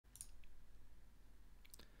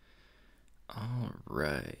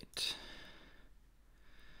right.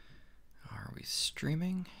 Are we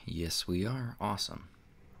streaming? Yes, we are. Awesome.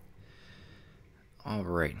 All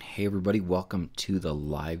right. Hey, everybody. Welcome to the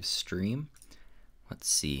live stream. Let's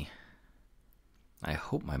see. I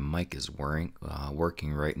hope my mic is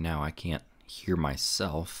working right now. I can't hear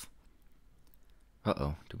myself.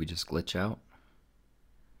 Uh-oh. Did we just glitch out?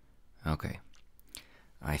 Okay.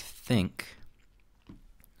 I think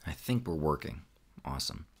we're working.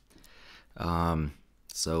 Awesome.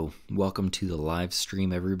 So welcome to the live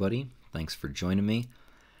stream, everybody. Thanks for joining me.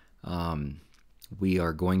 We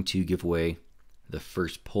are going to give away the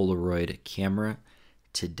first Polaroid camera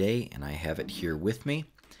today, and I have it here with me.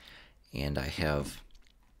 And I have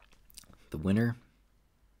the winner.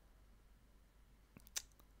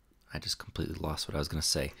 I just completely lost what I was going to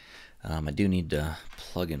say. I do need to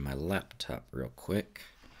plug in my laptop real quick.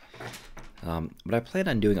 But I plan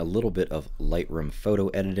on doing a little bit of Lightroom photo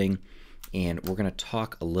editing, and we're going to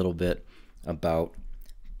talk a little bit about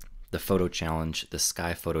the photo challenge, the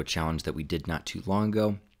sky photo challenge that we did not too long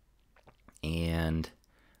ago. And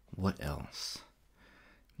what else?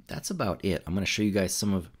 That's about it. I'm going to show you guys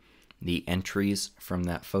some of the entries from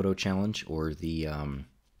that photo challenge, or the, I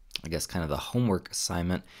guess, kind of the homework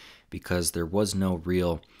assignment, because there was no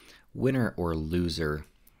real winner or loser,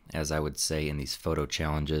 as I would say, in these photo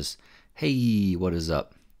challenges. Hey, what is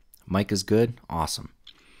up? Mike is good? Awesome.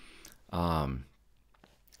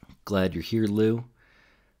 Glad you're here, Lou.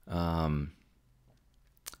 But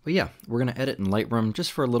yeah, we're going to edit in Lightroom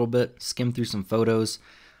just for a little bit, skim through some photos,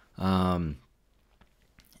 and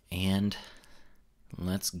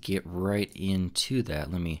let's get right into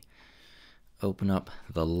that. Let me open up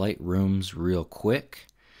the Lightrooms real quick.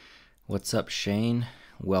 What's up, Shane?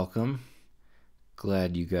 Welcome.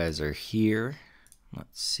 Glad you guys are here.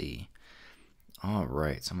 Let's see. All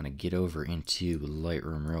right, so I'm going to get over into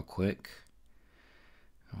Lightroom real quick.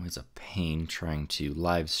 Always a pain trying to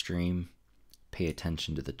live stream, pay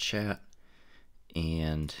attention to the chat,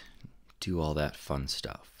 and do all that fun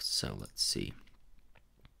stuff. So let's see.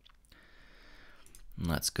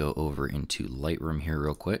 Let's go over into Lightroom here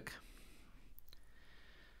real quick.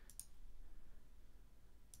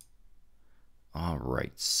 All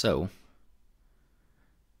right, so.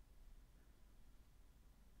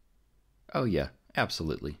 Oh yeah,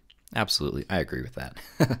 absolutely. Absolutely, I agree with that.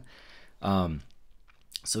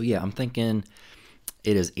 So yeah, I'm thinking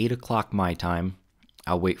it is 8 o'clock my time.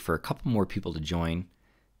 I'll wait for a couple more people to join,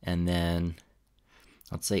 and then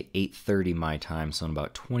let's say 8:30 my time, so in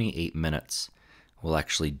about 28 minutes, we'll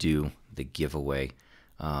actually do the giveaway.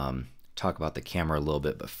 Talk about the camera a little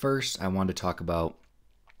bit, but first I want to talk about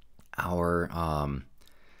our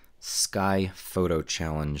sky photo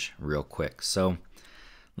challenge real quick. So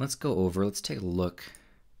let's take a look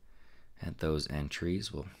at those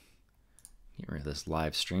entries. We'll get rid of this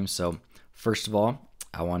live stream. So first of all,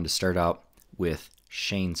 I wanted to start out with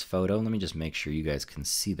Shane's photo. Let me just make sure you guys can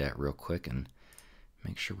see that real quick and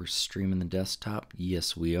make sure we're streaming the desktop.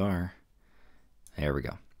 Yes, we are. There we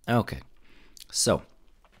go. Okay. So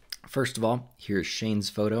first of all, here's Shane's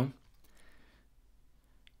photo.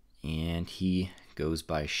 And he goes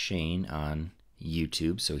by Shane on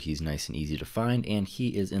YouTube, so he's nice and easy to find, and he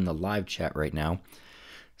is in the live chat right now,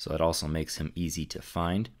 so it also makes him easy to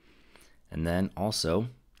find. And then also,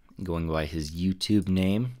 going by his YouTube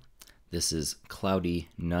name, this is Cloudy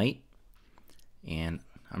Night, and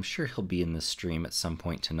I'm sure he'll be in the stream at some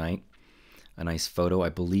point tonight. A nice photo. I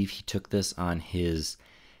believe he took this on his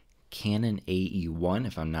Canon AE1,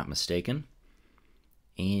 if I'm not mistaken.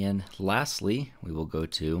 And lastly, we will go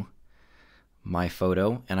to my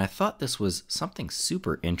photo, and I thought this was something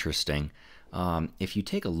super interesting. If you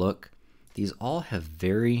take a look, these all have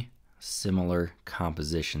very similar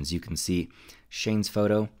compositions. You can see Shane's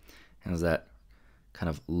photo has that kind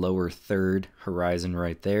of lower third horizon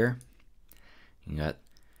right there. You got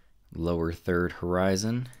lower third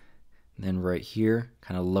horizon, and then right here,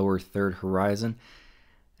 kind of lower third horizon.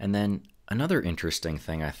 And then another interesting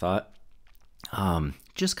thing I thought,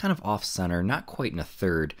 just kind of off center, not quite in a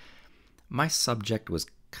third. My subject was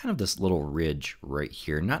kind of this little ridge right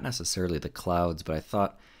here, not necessarily the clouds, but I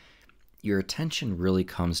thought your attention really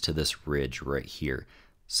comes to this ridge right here.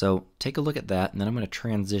 So take a look at that, and then I'm going to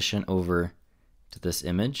transition over to this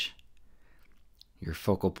image. Your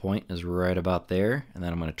focal point is right about there, and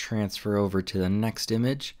then I'm going to transfer over to the next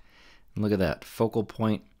image. And look at that, focal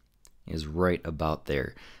point is right about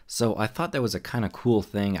there. So I thought that was a kind of cool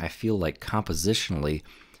thing. I feel like compositionally,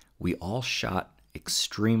 we all shot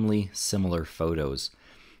extremely similar photos.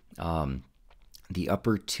 The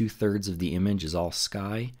upper 2/3 of the image is all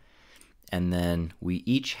sky, and then we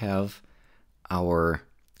each have our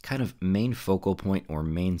kind of main focal point or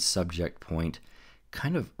main subject point,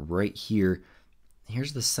 kind of right here.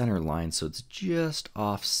 Here's the center line, so it's just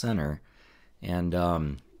off center, and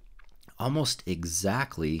almost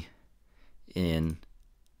exactly in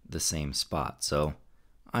the same spot. So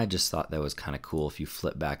I just thought that was kind of cool. If you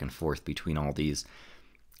flip back and forth between all these,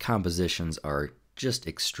 compositions are just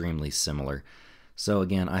extremely similar. So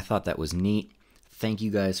again, I thought that was neat. Thank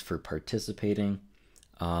you guys for participating.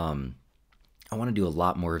 I want to do a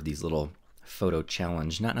lot more of these little photo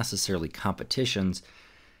challenge, not necessarily competitions.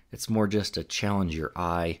 It's more just to challenge your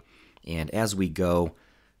eye. And as we go,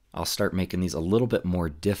 I'll start making these a little bit more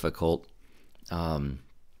difficult.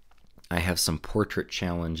 I have some portrait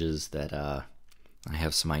challenges that I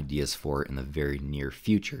have some ideas for in the very near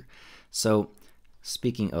future. So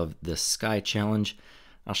speaking of the sky challenge,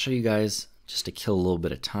 I'll show you guys, just to kill a little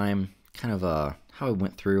bit of time, kind of how I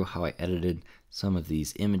went through, how I edited some of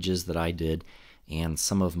these images that I did, and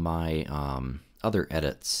some of my other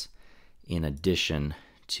edits in addition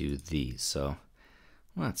to these. So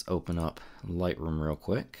let's open up Lightroom real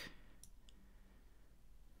quick.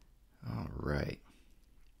 All right.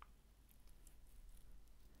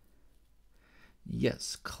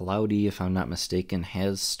 Yes, Cloudy, if I'm not mistaken,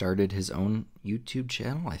 has started his own YouTube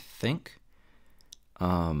channel, I think.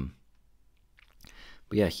 But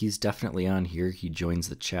yeah, he's definitely on here. He joins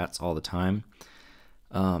the chats all the time.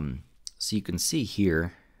 So you can see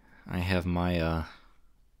here, I have my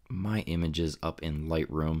my images up in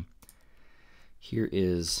Lightroom. Here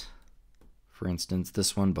is, for instance,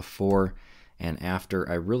 this one before and after.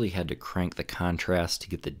 I really had to crank the contrast to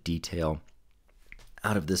get the detail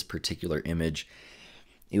out of this particular image.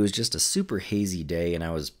 It was just a super hazy day, and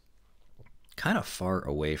I was kind of far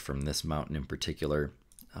away from this mountain in particular.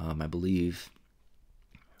 I believe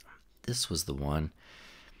this was the one.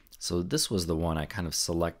 So this was the one I kind of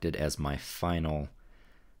selected as my final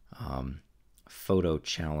photo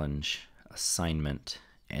challenge assignment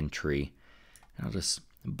entry. And I'll just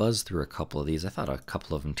buzz through a couple of these. I thought a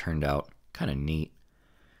couple of them turned out kind of neat.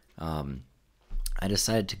 I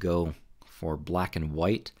decided to go for black and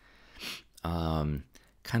white, kind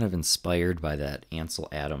of inspired by that Ansel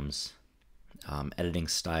Adams editing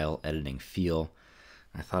style, editing feel.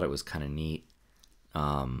 I thought it was kind of neat.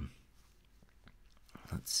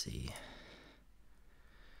 Let's see.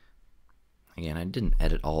 Again, I didn't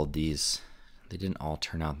edit all of these. They didn't all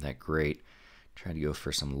turn out that great. Tried to go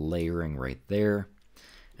for some layering right there.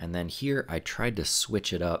 And then here I tried to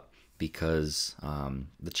switch it up because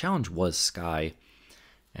the challenge was sky,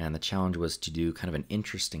 and the challenge was to do kind of an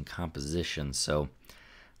interesting composition. So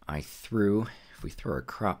I threw, if we throw our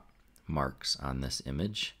crop marks on this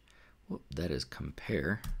image, whoop, that is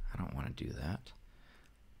compare. I don't want to do that.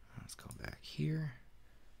 Let's go back here.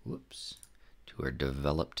 Whoops, to our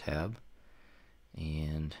develop tab,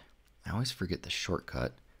 and I always forget the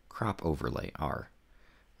shortcut, crop overlay R.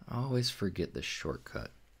 I always forget the shortcut.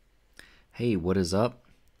 Hey, what is up?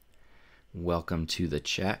 Welcome to the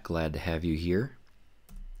chat, glad to have you here.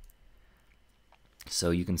 So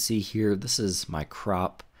you can see here, this is my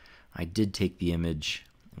crop. I did take the image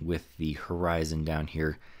with the horizon down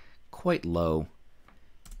here quite low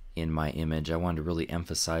in my image. I wanted to really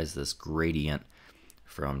emphasize this gradient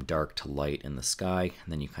from dark to light in the sky,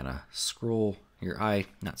 and then you kind of scroll, your eye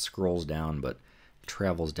not scrolls down, but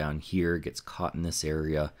travels down here, gets caught in this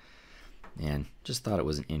area, and just thought it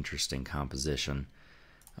was an interesting composition.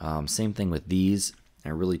 Same thing with these. I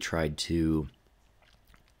really tried to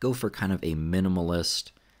go for kind of a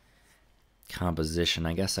minimalist composition.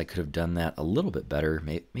 I guess I could have done that a little bit better.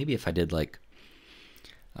 Maybe if I did like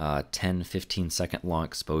 10-15 second long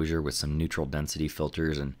exposure with some neutral density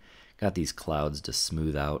filters and got these clouds to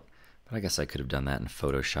smooth out. But I guess I could have done that in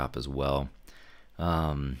Photoshop as well.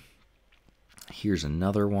 Here's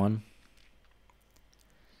another one.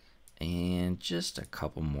 And just a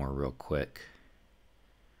couple more real quick.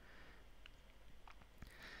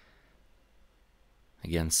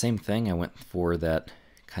 Again, same thing. I went for that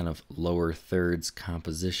kind of lower thirds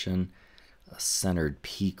composition, a centered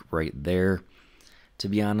peak right there. To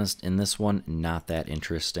be honest, in this one, not that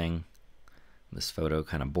interesting. This photo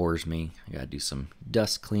kind of bores me. I gotta do some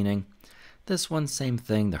dust cleaning. This one, same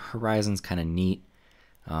thing. The horizon's kind of neat.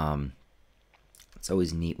 It's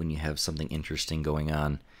always neat when you have something interesting going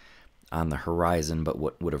on the horizon, but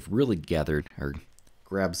what would have really gathered or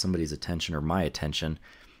grabbed somebody's attention or my attention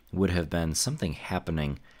would have been something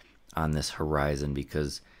happening on this horizon,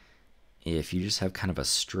 because if you just have kind of a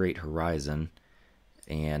straight horizon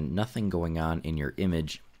and nothing going on in your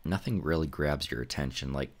image, nothing really grabs your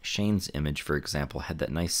attention. Like Shane's image, for example, had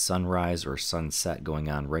that nice sunrise or sunset going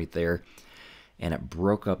on right there, and it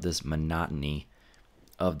broke up this monotony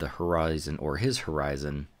of the horizon or his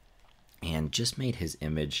horizon and just made his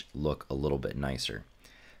image look a little bit nicer.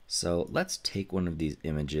 So let's take one of these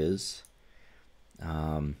images.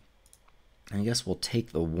 I guess we'll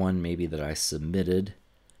take the one maybe that I submitted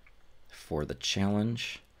for the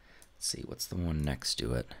challenge. Let's see, what's the one next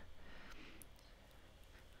to it?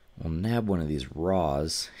 We'll nab one of these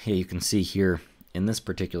raws. Hey, you can see here in this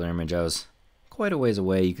particular image, I was quite a ways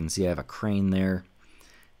away. You can see I have a crane there,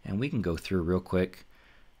 and we can go through real quick.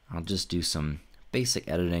 I'll just do some basic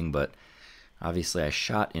editing, but obviously I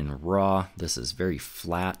shot in RAW. This is very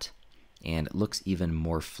flat, and it looks even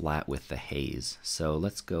more flat with the haze. So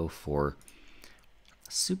let's go for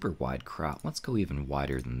a super wide crop. Let's go even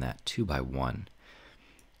wider than that, 2:1.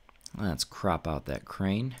 Let's crop out that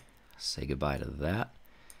crane, say goodbye to that,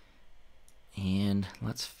 and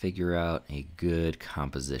let's figure out a good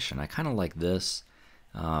composition. I kind of like this.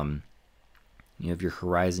 You have your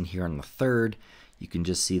horizon here on the third. You can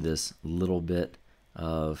just see this little bit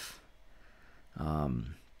of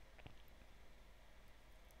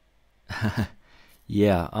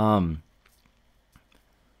yeah,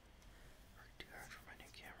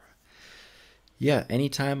 yeah,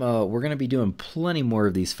 anytime. We're gonna be doing plenty more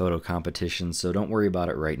of these photo competitions, so don't worry about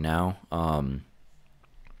it right now.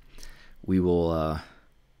 We will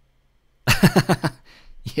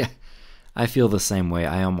yeah, I feel the same way.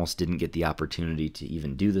 I almost didn't get the opportunity to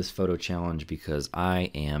even do this photo challenge because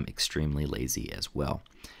I am extremely lazy as well.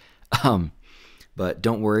 But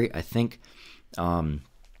don't worry, I think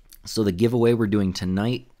so the giveaway we're doing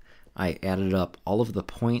tonight, I added up all of the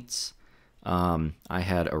points. I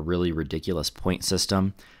had a really ridiculous point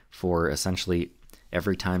system for essentially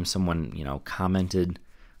every time someone, commented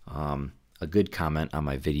a good comment on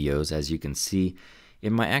my videos. As you can see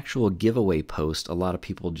in my actual giveaway post, a lot of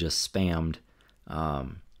people just spammed a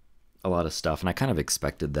lot of stuff, and I kind of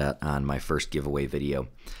expected that on my first giveaway video.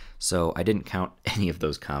 So I didn't count any of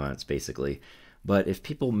those comments basically. But if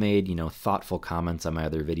people made, thoughtful comments on my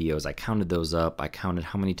other videos, I counted those up. I counted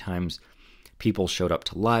how many times people showed up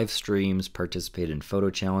to live streams, participated in photo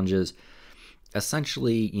challenges.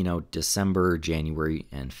 Essentially, December, January,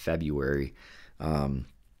 and February, kind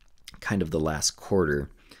of the last quarter,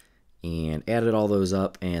 and added all those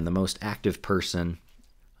up, and the most active person,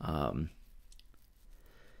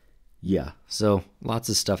 yeah, so lots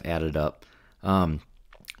of stuff added up.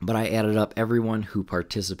 But I added up everyone who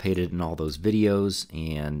participated in all those videos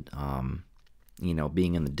and,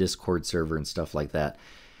 being in the Discord server and stuff like that.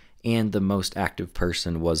 And the most active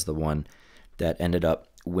person was the one that ended up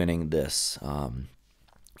winning this.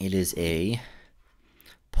 It is a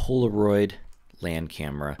Polaroid land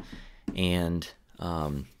camera, and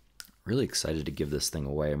really excited to give this thing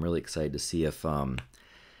away. I'm really excited to see if, I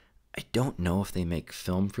don't know if they make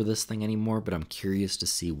film for this thing anymore, but I'm curious to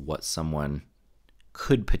see what someone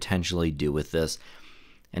could potentially do with this.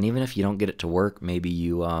 And even if you don't get it to work, maybe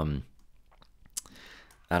you I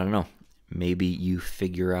don't know, maybe you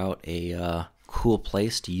figure out a cool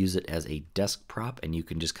place to use it as a desk prop, and you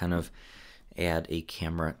can just kind of add a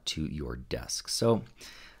camera to your desk. So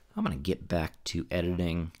I'm gonna get back to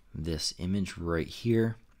editing this image right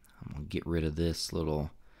here. I'm gonna get rid of this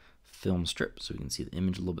little film strip so we can see the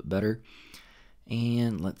image a little bit better.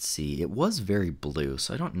 And let's see, it was very blue,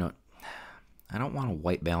 so I don't know, I don't want to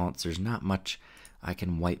white balance. There's not much I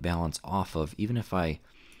can white balance off of. Even if I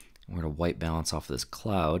were to white balance off this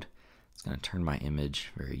cloud, it's going to turn my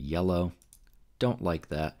image very yellow. Don't like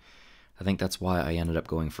that. I think that's why I ended up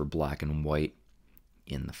going for black and white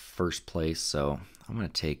in the first place. So I'm going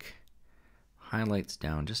to take highlights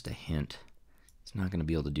down just a hint. It's not going to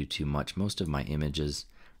be able to do too much. Most of my images,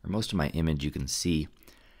 or most of my image, you can see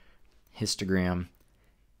histogram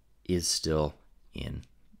is still in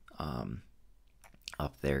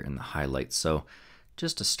up there in the highlights. So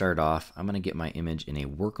just to start off, I'm going to get my image in a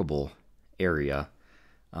workable area.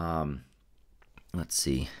 Let's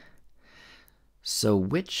see. So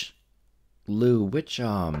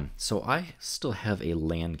so I still have a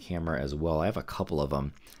land camera as well. I have a couple of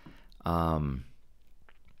them.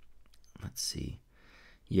 Let's see.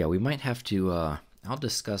 Yeah, we might have to, I'll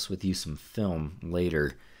discuss with you some film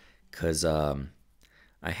later, because I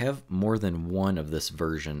have more than one of this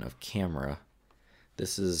version of camera.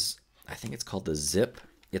 This is, I think it's called the Zip.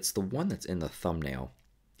 It's the one that's in the thumbnail.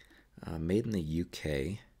 Made in the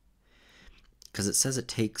UK. Because it says it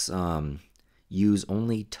takes, use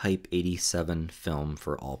only type 87 film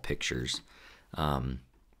for all pictures. I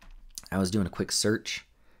was doing a quick search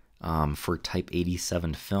for type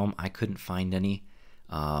 87 film. I couldn't find any.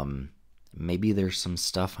 Maybe there's some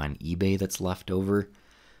stuff on eBay that's left over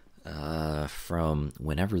from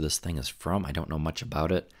whenever this thing is from. I don't know much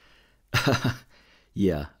about it.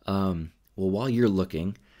 Yeah. Well, while you're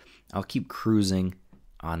looking, I'll keep cruising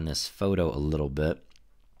on this photo a little bit.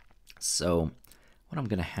 So what I'm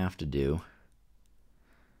going to have to do,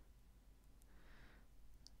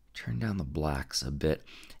 turn down the blacks a bit.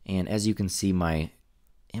 And as you can see, my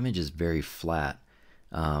image is very flat.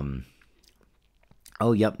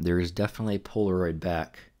 Oh, yep, there is definitely a Polaroid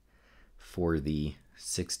back for the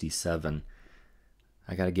 67.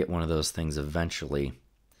 I got to get one of those things eventually.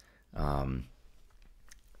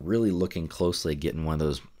 Really looking closely at getting one of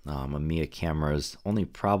those Mamiya cameras. Only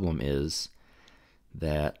problem is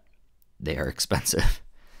that they are expensive.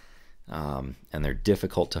 And they're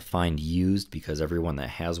difficult to find used because everyone that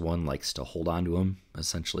has one likes to hold on to them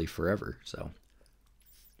essentially forever. So,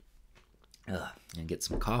 and get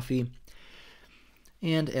some coffee.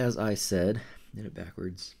 And as I said, did it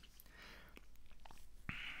backwards.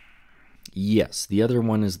 Yes, the other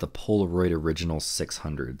one is the Polaroid Original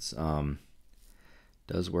 600s.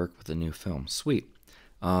 Does work with a new film. Sweet.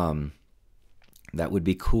 That would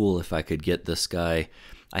be cool if I could get this guy.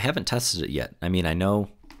 I haven't tested it yet. I mean, I know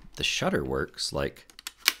the shutter works. Like,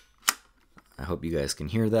 I hope you guys can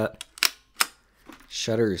hear that.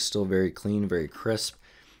 Shutter is still very clean, very crisp.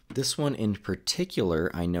 This one in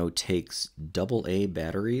particular, I know takes AA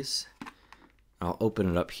batteries. I'll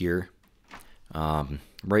open it up here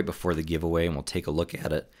right before the giveaway, and we'll take a look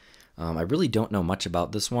at it. I really don't know much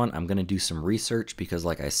about this one. I'm going to do some research because,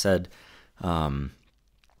 like I said, I'm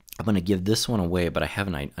going to give this one away, but I have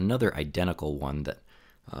another identical one that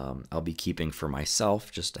I'll be keeping for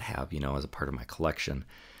myself just to have, as a part of my collection.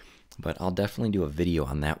 But I'll definitely do a video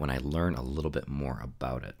on that when I learn a little bit more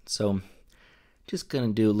about it. So just going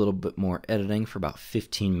to do a little bit more editing for about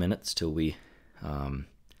 15 minutes till we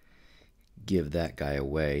give that guy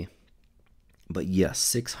away. But yes,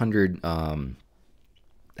 600,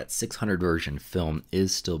 that 600 version film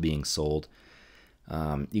is still being sold.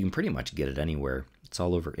 You can pretty much get it anywhere. It's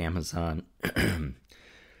all over Amazon,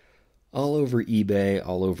 all over eBay,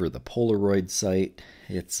 all over the Polaroid site.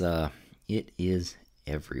 It is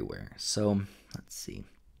everywhere. So let's see.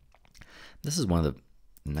 This is one of the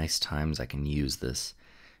nice times I can use this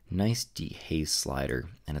nice dehaze slider,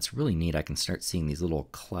 and it's really neat. I can start seeing these little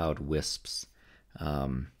cloud wisps.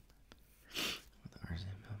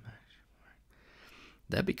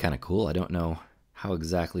 That'd be kind of cool. I don't know how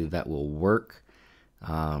exactly that will work.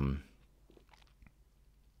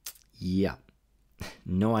 Yeah,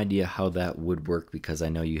 no idea how that would work because I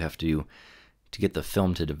know you have to get the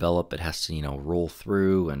film to develop, it has to, roll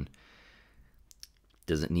through. And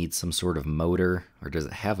does it need some sort of motor, or does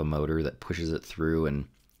it have a motor that pushes it through and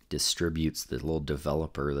distributes the little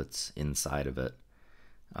developer that's inside of it?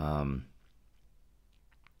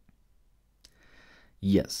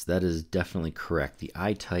 Yes, that is definitely correct. The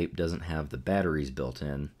I-type doesn't have the batteries built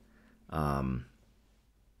in.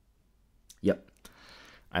 Yep.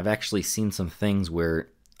 I've actually seen some things where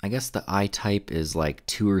I guess the I-type is like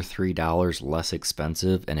 $2 or $3 less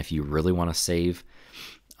expensive, and if you really want to save,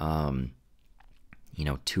 $2 or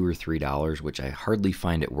 $3, which I hardly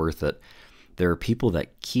find it worth it, there are people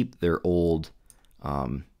that keep their old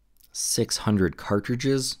 600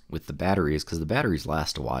 cartridges with the batteries because the batteries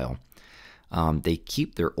last a while. They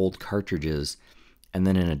keep their old cartridges, and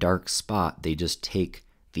then in a dark spot, they just take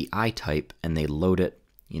the I-type and they load it.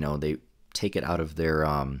 They take it out of their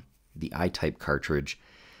the I-type cartridge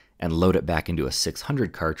and load it back into a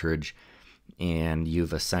 600 cartridge, and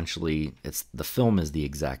you've essentially, the film is the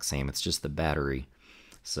exact same. It's just the battery.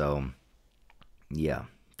 So, yeah,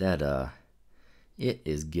 that it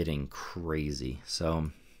is getting crazy.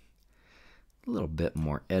 So, a little bit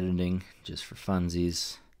more editing just for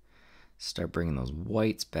funsies. Start bringing those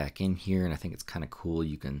whites back in here, and I think it's kind of cool.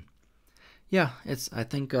 You can, yeah, I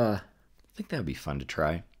think that would be fun to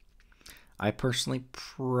try. I personally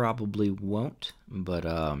probably won't, but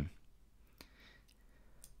I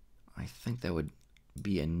think that would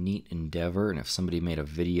be a neat endeavor, and if somebody made a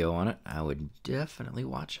video on it, I would definitely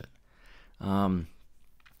watch it.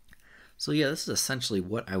 So yeah, this is essentially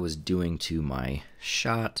what I was doing to my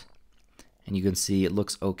shot, and you can see it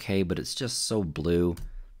looks okay, but it's just so blue.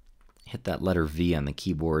 Hit that letter V on the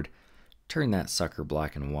keyboard, turn that sucker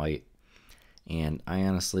black and white, and I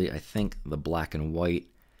think the black and white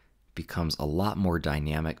becomes a lot more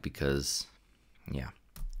dynamic because, yeah,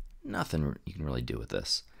 nothing you can really do with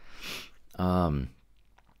this. Let's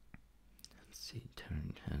see,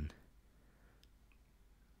 10.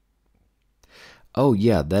 Oh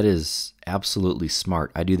yeah, that is absolutely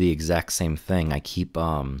smart. I do the exact same thing. I keep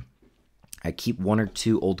 1 or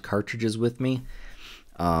 2 old cartridges with me.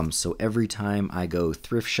 So every time I go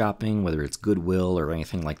thrift shopping, whether it's Goodwill or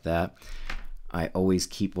anything like that, I always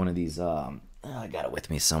keep one of these, I got it with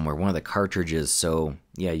me somewhere, one of the cartridges. So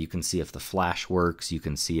yeah, you can see if the flash works, you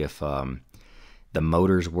can see if the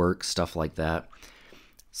motors work, stuff like that.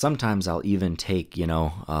 Sometimes I'll even take,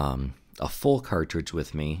 a full cartridge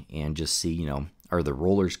with me and just see, are the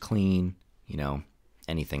rollers clean,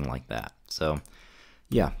 anything like that. So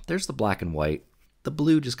yeah, there's the black and white. The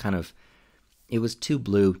blue just kind of, it was too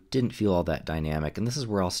blue, didn't feel all that dynamic. And this is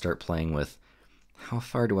where I'll start playing with how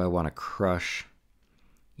far do I want to crush,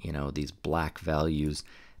 these black values.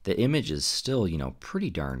 The image is still, pretty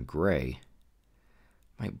darn gray.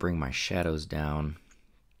 Might bring my shadows down.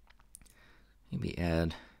 Maybe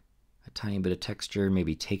add a tiny bit of texture,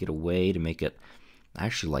 maybe take it away to make it, I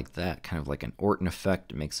actually like that, kind of like an Orton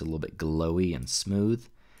effect. It makes it a little bit glowy and smooth.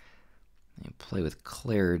 And play with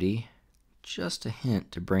clarity, just a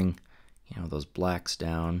hint to bring, those blacks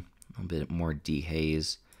down, a bit more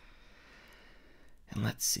dehaze. And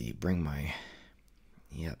let's see, bring my,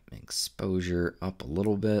 exposure up a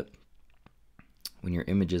little bit. When your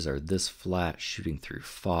images are this flat, shooting through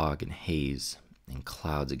fog and haze and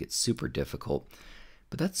clouds, it gets super difficult.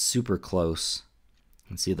 But that's super close. You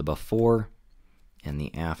can see the before and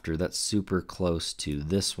the after. That's super close to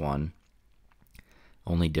this one.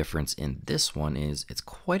 Only difference in this one is it's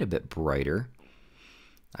quite a bit brighter.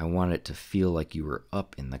 I want it to feel like you were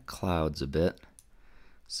up in the clouds a bit.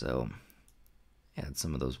 So add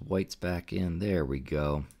some of those whites back in. There we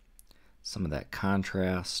go. Some of that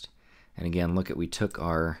contrast. And again, look at, we took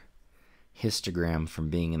our histogram from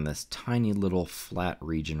being in this tiny little flat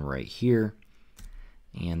region right here,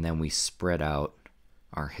 and then we spread out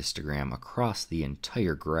our histogram across the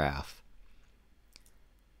entire graph.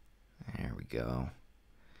 There we go.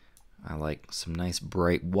 I like some nice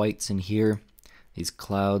bright whites in here. These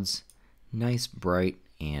clouds, nice bright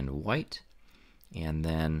and white. And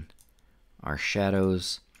then our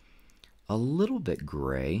shadows, a little bit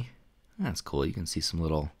gray. That's cool. You can see some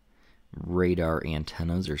little radar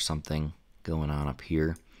antennas or something going on up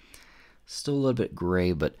here. Still a little bit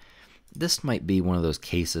gray, but this might be one of those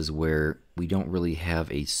cases where we don't really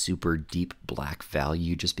have a super deep black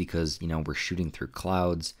value just because, we're shooting through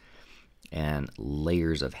clouds and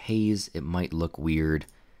layers of haze. It might look weird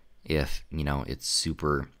if, it's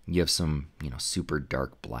super, you have some, super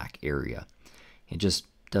dark black area. It just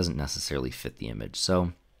doesn't necessarily fit the image.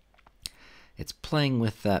 So it's playing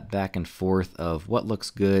with that back and forth of what looks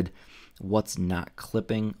good, what's not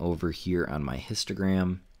clipping over here on my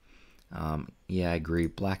histogram. Yeah, I agree.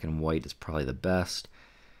 Black and white is probably the best.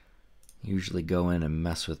 Usually go in and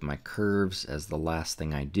mess with my curves as the last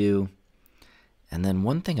thing I do. And then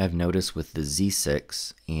one thing I've noticed with the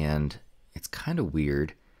Z6, and it's kind of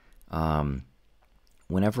weird,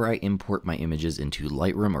 whenever I import my images into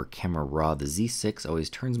Lightroom or Camera Raw, the Z6 always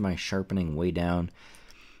turns my sharpening way down,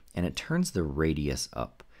 and it turns the radius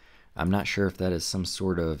up. I'm not sure if that is some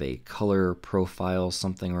sort of a color profile,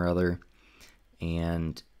 something or other,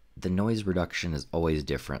 and the noise reduction is always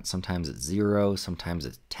different. Sometimes it's 0, sometimes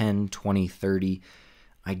it's 10, 20, 30.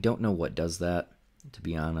 I don't know what does that, to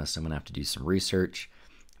be honest. I'm going to have to do some research,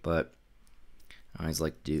 but I always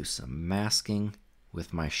like to do some masking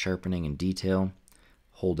with my sharpening and detail,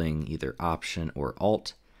 holding either Option or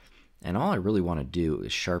Alt, and all I really want to do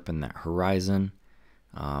is sharpen that horizon,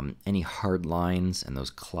 any hard lines, and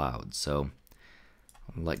those clouds. So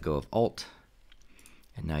I'll let go of Alt,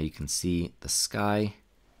 and now you can see the sky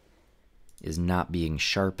is not being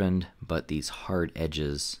sharpened, but these hard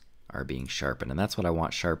edges are being sharpened, and that's what I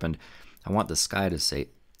want sharpened. I want the sky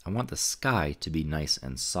to be nice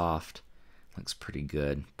and soft. Looks pretty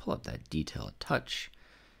good. Pull up that detail a touch,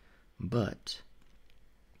 but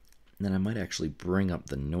then I might actually bring up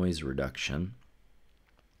the noise reduction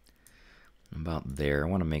about there. I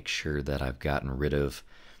want to make sure that I've gotten rid of,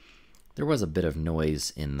 there was a bit of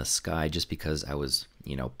noise in the sky just because I was,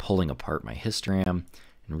 pulling apart my histogram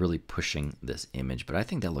and really pushing this image, but I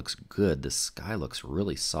think that looks good. The sky looks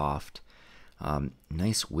really soft.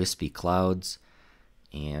 Nice wispy clouds,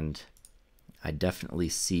 and I definitely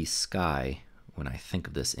see sky when I think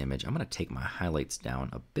of this image. I'm going to take my highlights down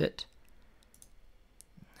a bit.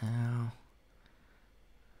 Now,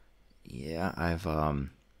 yeah, I've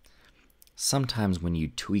sometimes when you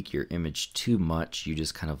tweak your image too much, you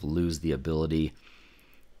just kind of lose the ability.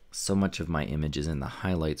 So much of my image is in the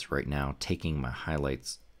highlights right now. Taking my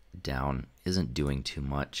highlights down isn't doing too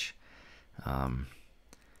much.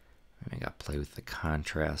 I got to play with the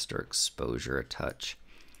contrast or exposure a touch.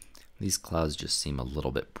 These clouds just seem a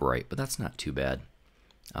little bit bright, but that's not too bad.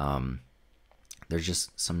 There's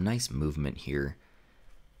just some nice movement here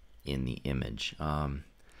in the image.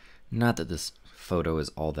 Not that this photo is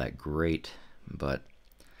all that great, but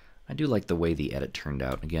I do like the way the edit turned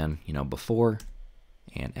out. Again, you know, before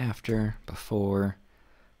and after, before,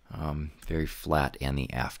 very flat, and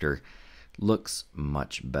the after looks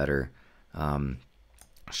much better. I'll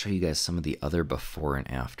show you guys some of the other before and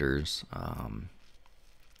afters.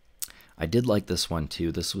 I did like this one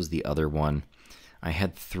too. This was the other one. I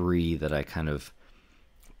had 3 that I kind of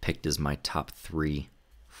picked as my top 3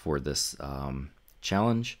 for this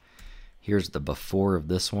challenge. Here's the before of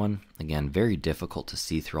this one. Again, very difficult to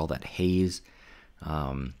see through all that haze.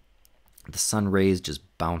 The sun rays just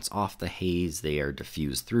bounce off the haze. They are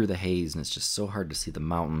diffused through the haze, and it's just so hard to see the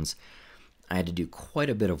mountains. I had to do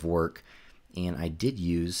quite a bit of work, and I did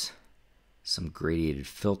use some gradiated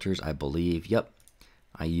filters, I believe. Yep,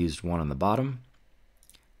 I used one on the bottom.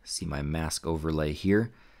 See my mask overlay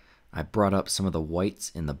here. I brought up some of the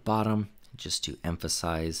whites in the bottom just to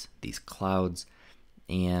emphasize these clouds,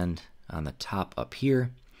 and on the top up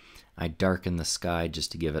here, I darkened the sky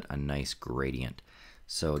just to give it a nice gradient.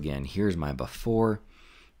 So again, here's my before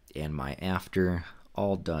and my after,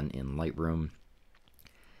 all done in Lightroom.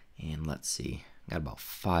 And let's see, got about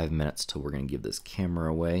 5 minutes till we're gonna give this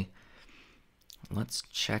camera away. Let's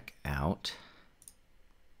check out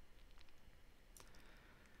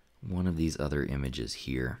one of these other images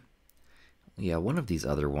here. Yeah, one of these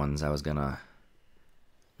other ones was gonna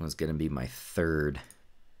be my 3rd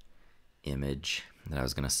image that I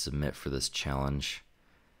was gonna submit for this challenge.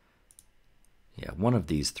 Yeah, one of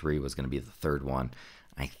these 3 was gonna be the 3rd one.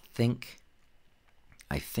 I think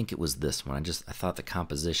it was this one. I thought the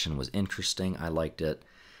composition was interesting. I liked it.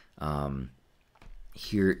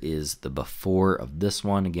 Here is the before of this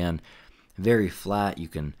one. Again, very flat. You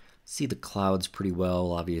can see the clouds pretty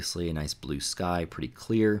well. Obviously, a nice blue sky, pretty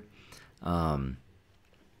clear. Yeah,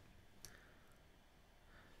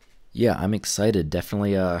 I'm excited.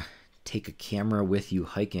 Definitely take a camera with you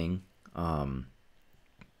hiking.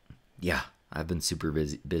 Yeah, I've been super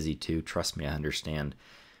busy too. Trust me, I understand.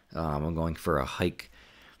 I'm going for a hike,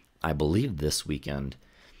 I believe, this weekend.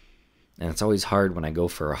 And it's always hard when I go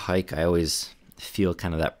for a hike. I always feel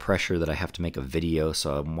kind of that pressure that I have to make a video.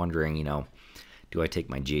 So I'm wondering, you know, do I take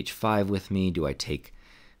my GH5 with me? Do I take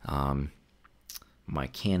my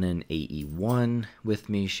Canon AE1 with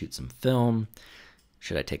me, shoot some film?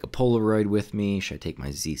 Should I take a Polaroid with me? Should I take my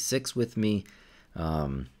Z6 with me?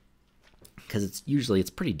 Because it's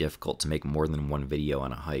pretty difficult to make more than one video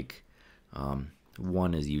on a hike.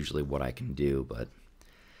 One is usually what I can do, but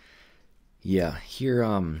yeah, here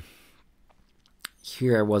I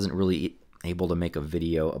wasn't really able to make a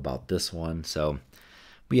video about this one. So,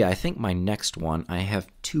 but yeah, I think my next one, I have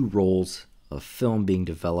 2 rolls of film being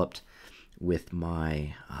developed with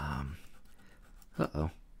my what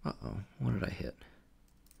did I hit?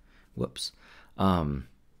 Whoops.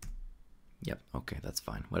 Yep, okay, that's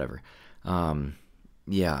fine, whatever.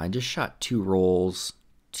 Yeah, I just shot 2 rolls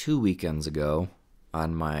 2 weekends ago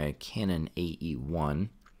on my Canon AE1.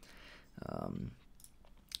 I'm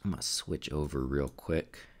gonna switch over real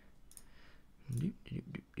quick.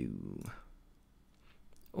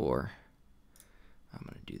 Or I'm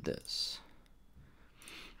gonna do this.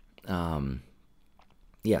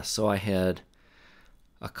 Yeah, so I had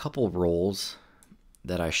a couple rolls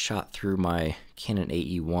that I shot through my Canon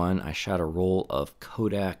AE1. I shot a roll of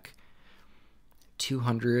Kodak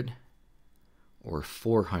 200 or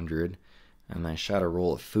 400, and I shot a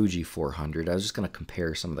roll of Fuji 400. I was just going to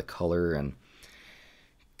compare some of the color and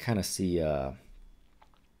kind of see. The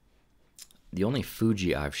only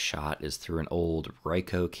Fuji I've shot is through an old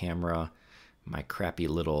Ryko camera, my crappy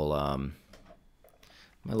little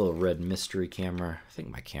my little red mystery camera. I think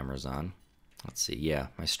my camera's on. Let's see. Yeah,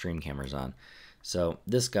 my stream camera's on. So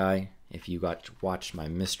this guy, if you watched my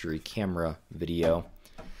mystery camera video,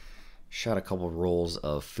 shot a couple rolls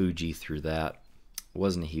of Fuji through that.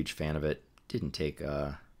 Wasn't a huge fan of it. Didn't take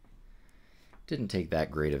that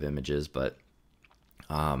great of images, but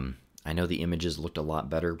I know the images looked a lot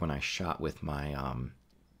better when I shot with my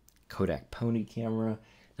Kodak Pony camera,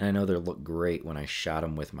 and I know they look great when I shot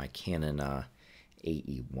them with my Canon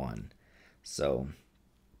AE1. So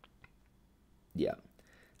yeah.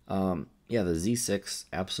 Yeah, the Z6,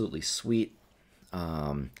 absolutely sweet.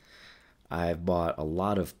 I have a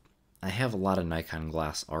lot of Nikon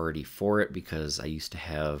glass already for it because I used to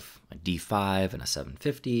have a D5 and a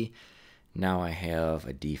 750. Now I have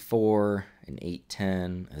a D4, an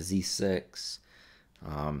 810, a Z6,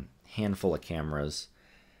 handful of cameras.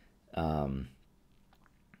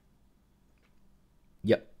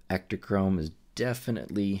 Yep, Ektachrome is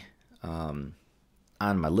definitely on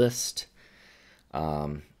my list.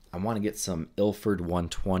 I want to get some Ilford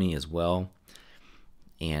 120 as well,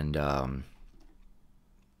 and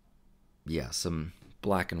yeah, some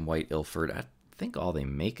black and white Ilford. I think all they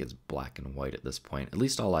make is black and white at this point. At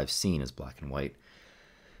least all I've seen is black and white.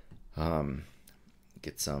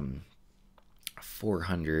 Get some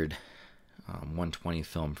 400 120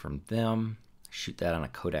 film from them. Shoot that on a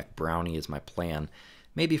Kodak Brownie is my plan.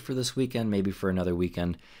 Maybe for this weekend, maybe for another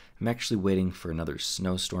weekend. I'm actually waiting for another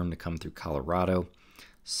snowstorm to come through Colorado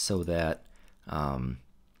so that I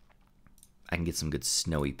can get some good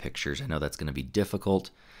snowy pictures. I know that's going to be difficult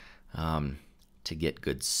to get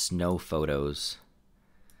good snow photos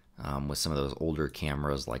with some of those older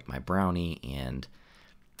cameras like my Brownie and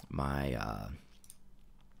my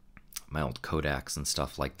my old Kodaks and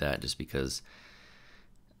stuff like that, just because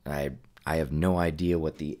I have no idea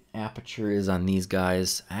what the aperture is on these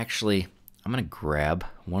guys. Actually, I'm going to grab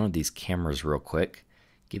one of these cameras real quick.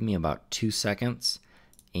 Give me about 2 seconds,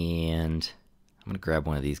 and I'm going to grab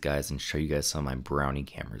one of these guys and show you guys some of my Brownie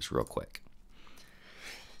cameras real quick.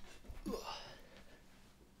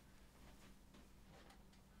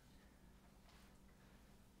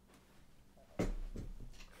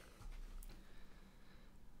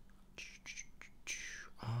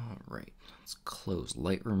 All right, let's close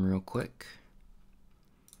Lightroom real quick.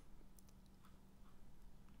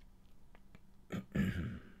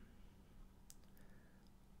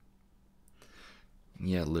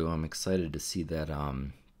 Yeah, Lou, I'm excited to see that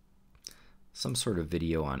some sort of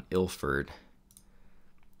video on Ilford.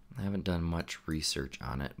 I haven't done much research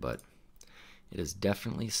on it, but it is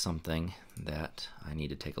definitely something that I need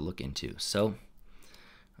to take a look into. So,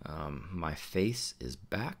 my face is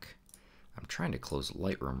back. I'm trying to close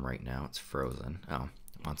Lightroom right now. It's frozen. Oh,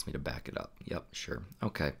 it wants me to back it up. Yep, sure.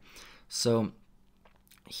 Okay. So,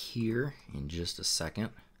 here in just a second,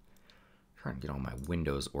 trying to get all my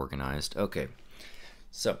windows organized. Okay.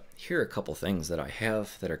 So, here are a couple things that I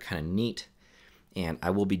have that are kind of neat, and I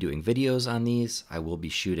will be doing videos on these. I will be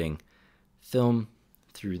shooting film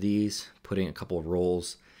through these, putting a couple of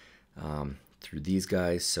rolls through these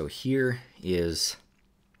guys. So here is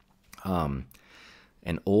an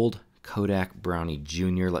old Kodak Brownie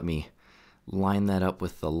Jr. Let me line that up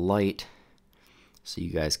with the light so you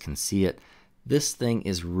guys can see it. This thing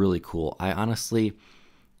is really cool. I honestly,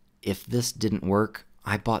 if this didn't work,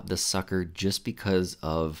 I bought this sucker just because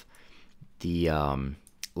of the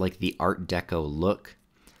like the Art Deco look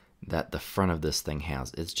that the front of this thing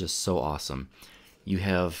has. It's just so awesome. You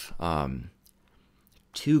have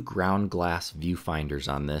 2 ground glass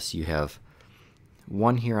viewfinders on this. You have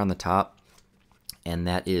one here on the top, and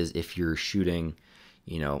that is if you're shooting,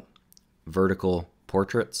 you know, vertical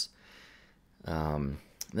portraits.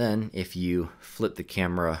 Then if you flip the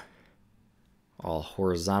camera all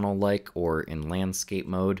horizontal like or in landscape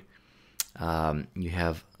mode, you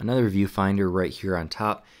have another viewfinder right here on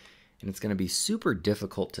top, and it's going to be super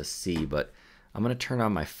difficult to see, but I'm going to turn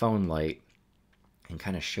on my phone light and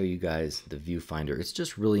kind of show you guys the viewfinder. It's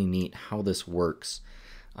just really neat how this works.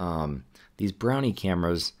 These Brownie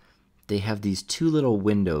cameras, they have these 2 little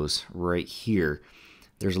windows right here.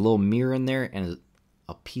 There's a little mirror in there and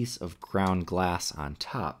a piece of ground glass on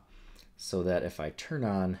top, so that if I turn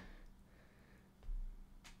on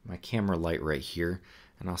my camera light right here,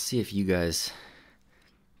 and I'll see if you guys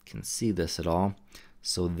can see this at all.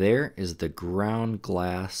 So there is the ground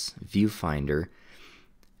glass viewfinder,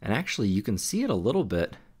 and actually you can see it a little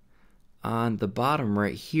bit on the bottom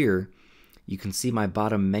right here. You can see my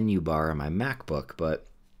bottom menu bar on my MacBook, but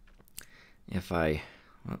if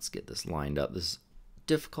let's get this lined up. This is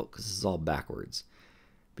difficult because this is all backwards,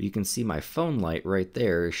 but you can see my phone light right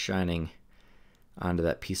there is shining onto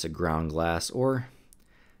that piece of ground glass, or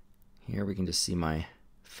here we can just see my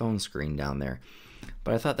phone screen down there.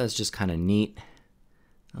 But I thought that's just kind of neat.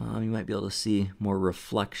 You might be able to see more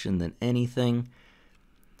reflection than anything.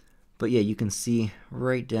 But yeah, you can see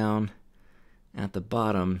right down at the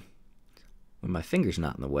bottom, when my finger's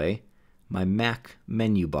not in the way, my Mac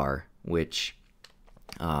menu bar, which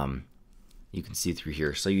you can see through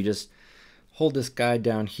here. So you just hold this guy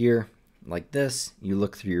down here like this, you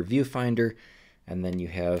look through your viewfinder, and then you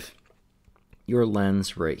have your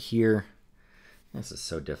lens right here. This is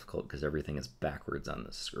so difficult because everything is backwards on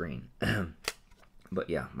the screen. But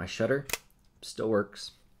yeah, my shutter still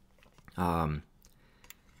works. Love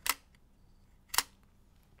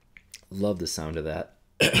the sound of that.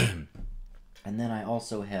 And then I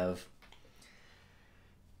also have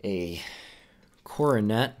a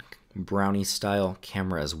Coronet Brownie style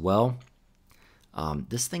camera as well.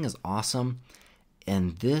 This thing is awesome,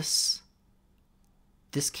 and this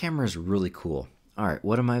camera is really cool. All right,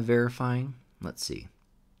 what am I verifying? Let's see.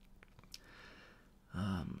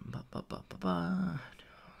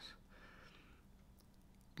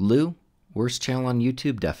 Lou, worst channel on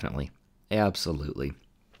YouTube, definitely. Absolutely.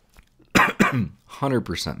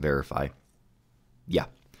 100% verify. Yeah.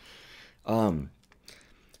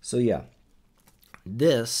 So yeah,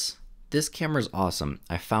 this camera is awesome.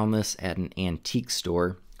 I found this at an antique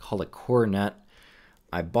store called a Coronet.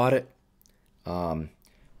 I bought it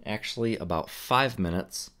actually about 5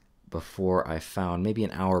 minutes before I found, maybe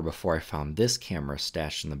an hour before I found this camera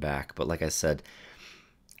stashed in the back. But like I said,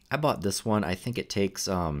 I bought this one. I think it takes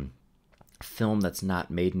film that's not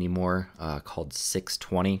made anymore, called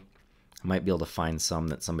 620. I might be able to find some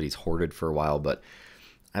that somebody's hoarded for a while, but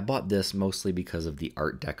I bought this mostly because of the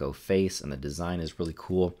Art Deco face, and the design is really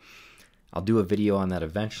cool. I'll do a video on that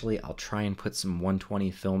eventually. I'll try and put some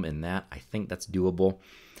 120 film in that. I think that's doable.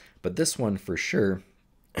 But this one for sure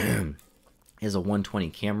is a 120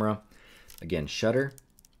 camera. Again, shutter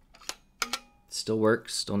still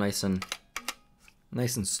works, still nice and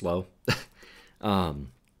slow.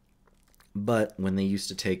 But when they used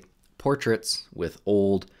to take portraits with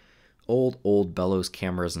old bellows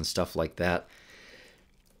cameras and stuff like that,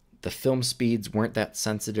 the film speeds weren't that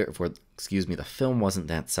sensitive, or excuse me, the film wasn't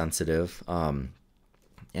that sensitive.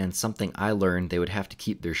 And something I learned, they would have to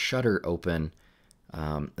keep their shutter open,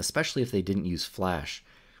 especially if they didn't use flash.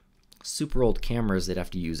 Super old cameras, they'd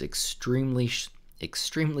have to use extremely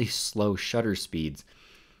slow shutter speeds.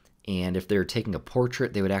 And if they were taking a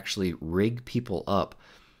portrait, they would actually rig people up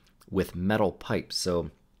with metal pipes.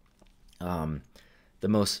 So the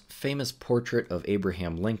most famous portrait of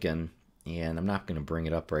Abraham Lincoln, and I'm not going to bring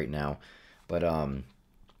it up right now, but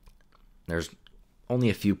there's only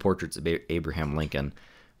a few portraits of Abraham Lincoln,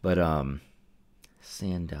 but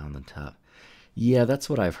sand down the top. Yeah, that's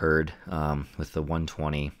what I've heard with the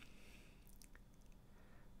 120.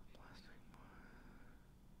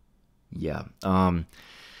 Yeah,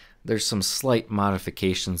 there's some slight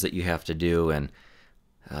modifications that you have to do, and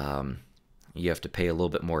you have to pay a little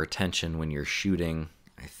bit more attention when you're shooting,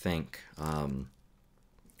 I think,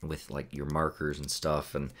 with like your markers and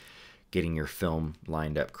stuff, and getting your film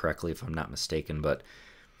lined up correctly, if I'm not mistaken. But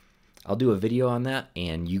I'll do a video on that,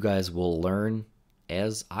 and you guys will learn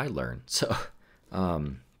as I learn. So, a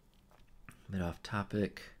bit off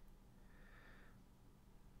topic.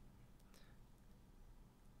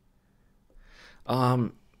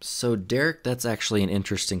 So Derek, that's actually an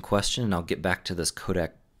interesting question, and I'll get back to this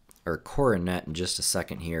Kodak or Coronet in just a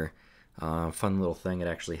second here. Fun little thing. It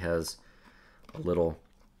actually has a little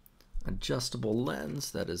adjustable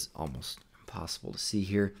lens that is almost impossible to see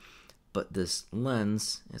here, but this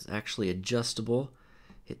lens is actually adjustable.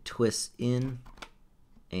 It twists in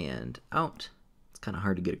and out. It's kind of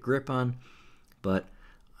hard to get a grip on, but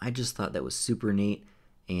I just thought that was super neat.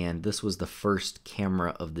 And this was the first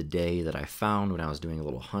camera of the day that I found when I was doing a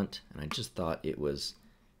little hunt, and I just thought it was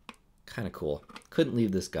kind of cool. Couldn't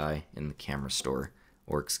leave this guy in the camera store,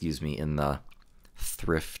 or excuse me, in the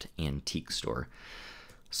thrift antique store.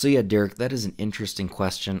 So yeah, Derek, that is an interesting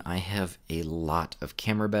question. I have a lot of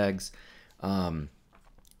camera bags.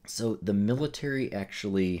 So the military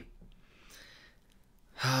actually,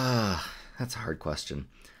 that's a hard question.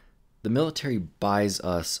 The military buys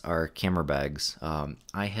us our camera bags.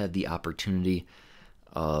 I had the opportunity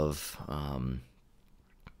of,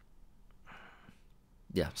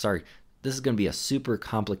 this is going to be a super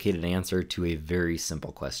complicated answer to a very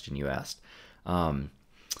simple question you asked.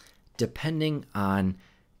 Depending on,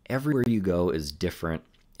 everywhere you go is different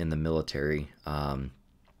in the military.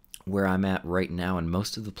 Where I'm at right now, and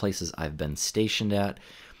most of the places I've been stationed at,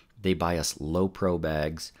 they buy us low pro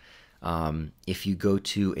bags. If you go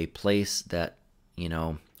to a place that, you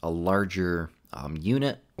know, a larger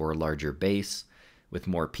unit or a larger base with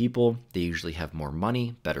more people, they usually have more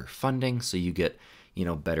money, better funding, so you get, you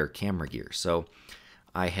know, better camera gear. So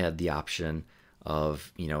I had the option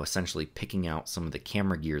of, you know, essentially picking out some of the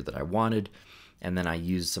camera gear that I wanted, and then I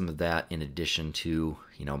used some of that in addition to,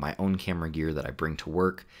 you know, my own camera gear that I bring to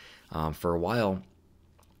work. For a while,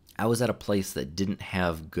 I was at a place that didn't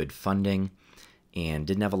have good funding and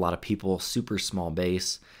didn't have a lot of people, super small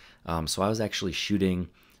base. So I was actually shooting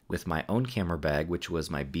with my own camera bag, which was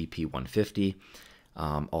my BP 150,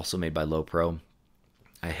 also made by Low Pro.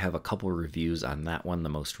 I have a couple reviews on that one. The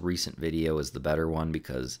most recent video is the better one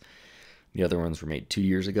because the other ones were made 2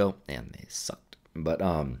 years ago and they sucked. But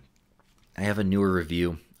I have a newer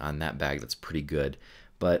review on that bag that's pretty good.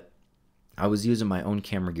 But I was using my own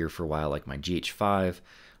camera gear for a while, like my GH5,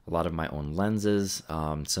 a lot of my own lenses,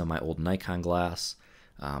 some of my old Nikon glass,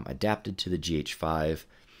 adapted to the GH5.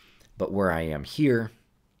 But where I am here,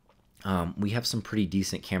 we have some pretty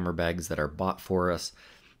decent camera bags that are bought for us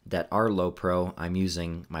that are low pro. I'm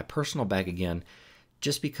using my personal bag again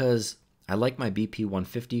just because I like my BP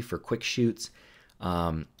 150 for quick shoots.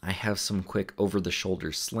 I have some quick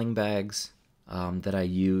over-the-shoulder sling bags that I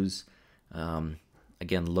use.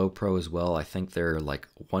 Again, low pro as well. I think they're like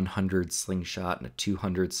 100 slingshot and a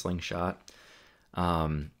 200 slingshot.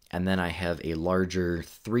 And then I have a larger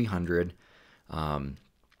 300.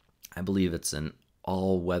 I believe it's an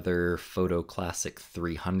all-weather Photo Classic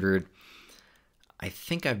 300. I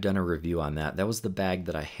think I've done a review on that. That was the bag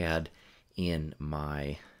that I had in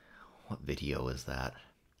my, what video is that?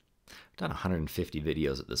 I've done 150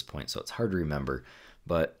 videos at this point, so it's hard to remember.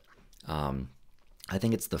 But I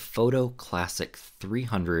think it's the Photo Classic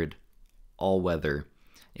 300 all-weather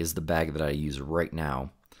is the bag that I use right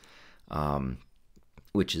now,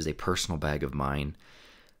 which is a personal bag of mine.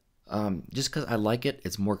 Just because I like it,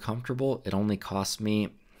 it's more comfortable. It only cost me,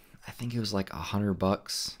 I think it was like $100,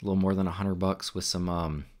 a little more than $100 with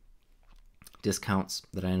some discounts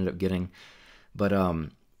that I ended up getting. But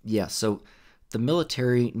yeah, so the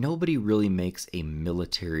military, nobody really makes a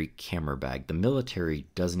military camera bag. The military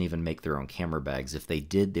doesn't even make their own camera bags. If they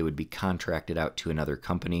did, they would be contracted out to another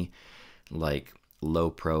company, like Low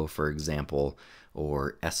Pro, for example,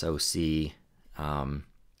 or SOC,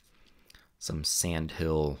 some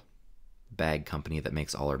Sandhill bag company that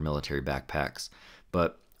makes all our military backpacks.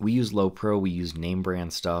 But we use Low Pro, we use name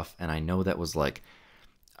brand stuff, and I know that was like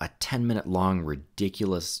a 10-minute long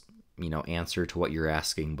ridiculous, answer to what you're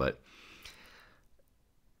asking, but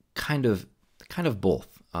kind of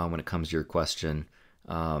both when it comes to your question.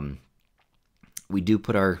 We do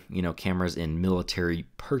put our cameras in military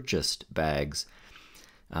purchased bags,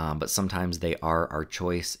 but sometimes they are our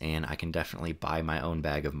choice, and I can definitely buy my own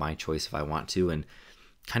bag of my choice if I want to, and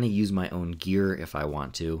kind of use my own gear if I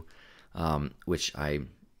want to, which I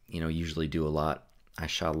usually do a lot. I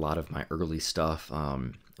shot a lot of my early stuff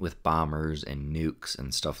with bombers and nukes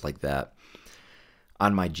and stuff like that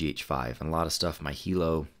on my GH5, and a lot of stuff, my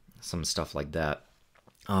Hilo, some stuff like that.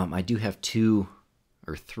 I do have 2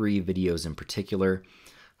 or 3 videos in particular.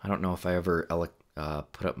 I don't know if I ever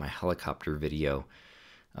put up my helicopter video.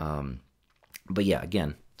 But yeah,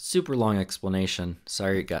 again, super long explanation.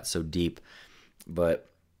 Sorry it got so deep. But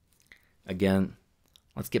again,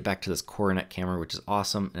 let's get back to this Coronet camera, which is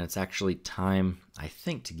awesome. And it's actually time, I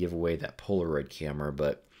think, to give away that Polaroid camera.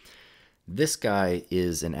 But this guy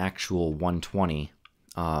is an actual 120.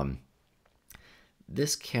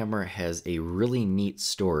 This camera has a really neat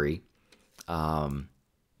story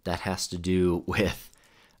that has to do with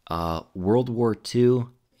World War II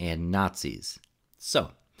and Nazis.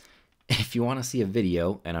 So, if you want to see a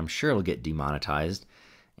video, and I'm sure it'll get demonetized,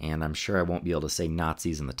 and I'm sure I won't be able to say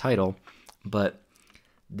Nazis in the title, but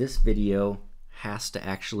this video has to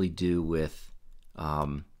actually do with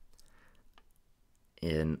an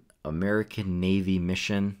American Navy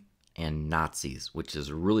mission and Nazis, which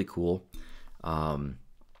is really cool.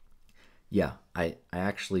 Yeah, I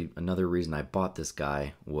actually, another reason I bought this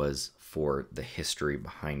guy was for the history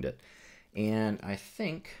behind it. And I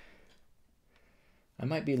think I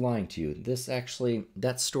might be lying to you.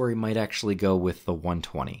 That story might actually go with the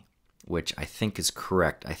 120, which I think is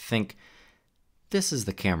correct. I think this is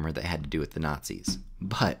the camera that had to do with the Nazis.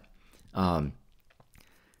 But,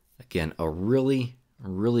 again, a really,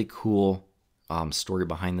 really cool story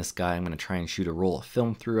behind this guy. I'm going to try and shoot a roll of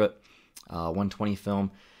film through it, 120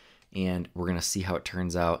 film, and we're going to see how it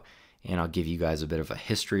turns out. And I'll give you guys a bit of a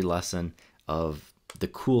history lesson of the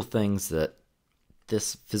cool things that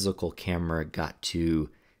this physical camera got to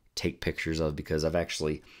take pictures of, because I've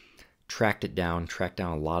actually tracked down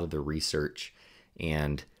a lot of the research,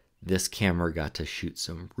 and this camera got to shoot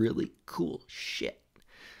some really cool shit.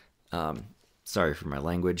 Sorry for my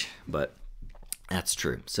language, but that's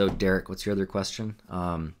true. So Derek, what's your other question?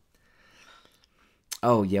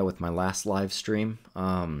 Oh yeah, with my last live stream.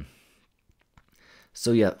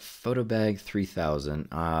 So yeah, Photobag 3000.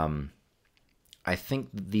 I think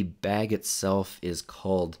the bag itself is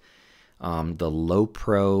called the Low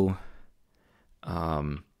Pro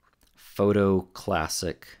Photo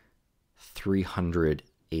Classic 300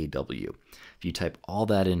 AW. If you type all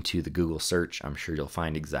that into the Google search, I'm sure you'll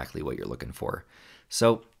find exactly what you're looking for.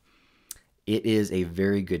 So it is a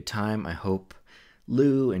very good time. I hope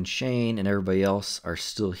Lou and Shane and everybody else are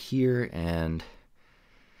still here, and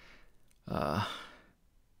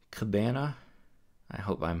Cabana, I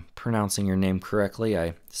hope I'm pronouncing your name correctly.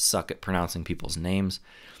 I suck at pronouncing people's names.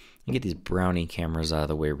 Let me get these brownie cameras out of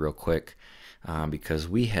the way real quick, because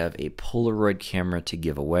we have a Polaroid camera to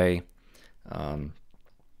give away.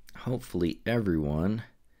 Hopefully everyone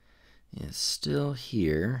is still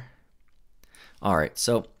here. All right,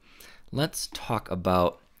 so let's talk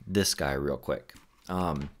about this guy real quick.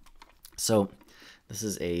 So this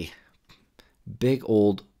is a big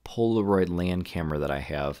old Polaroid land camera that I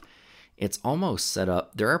have. It's almost set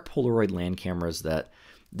up. There are Polaroid land cameras that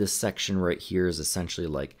this section right here is essentially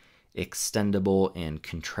like extendable and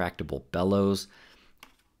contractible bellows.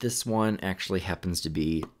 This one actually happens to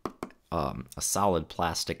be a solid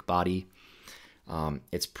plastic body.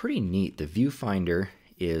 It's pretty neat. The viewfinder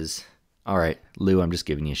is, all right, Lou, I'm just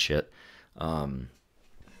giving you shit and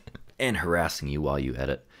harassing you while you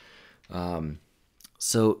edit.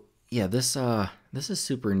 So yeah, this is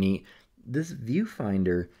super neat. This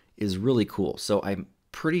viewfinder is really cool. So I'm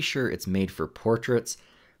pretty sure it's made for portraits.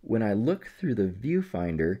 When I look through the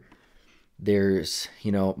viewfinder, there's,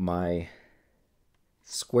 you know, my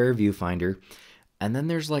square viewfinder, and then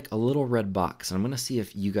there's like a little red box. And I'm going to see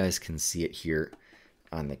if you guys can see it here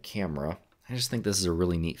on the camera. I just think this is a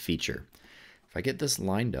really neat feature. If I get this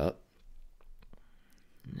lined up,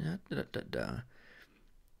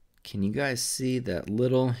 can you guys see that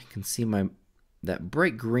little, you can see that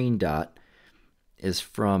bright green dot is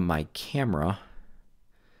from my camera.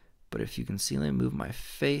 But if you can see, let me move my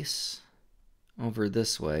face over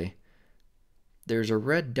this way. There's a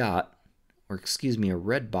red dot, or excuse me, a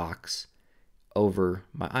red box over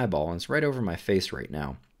my eyeball, and it's right over my face right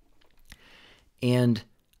now. And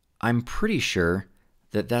I'm pretty sure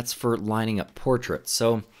that that's for lining up portraits.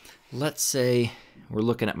 So let's say we're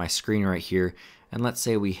looking at my screen right here, and let's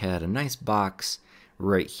say we had a nice box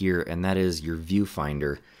right here, and that is your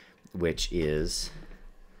viewfinder, which is,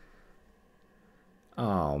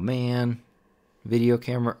 oh man, video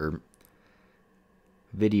camera, or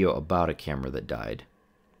video about a camera that died.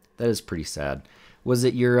 That is pretty sad. Was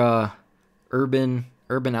it your Urban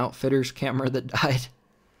Outfitters camera that died?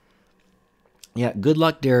 Yeah, good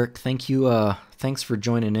luck, Derek. Thank you. Thanks for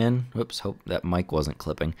joining in. Oops, hope that mic wasn't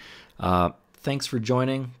clipping. Thanks for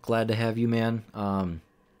joining. Glad to have you, man.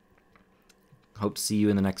 Hope to see you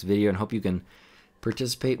in the next video, and hope you can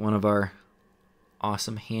participate in one of our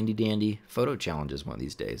awesome handy dandy photo challenges one of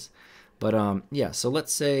these days. But yeah, so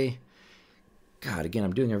let's say, God, again,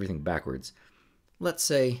 I'm doing everything backwards. Let's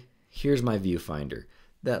say here's my viewfinder.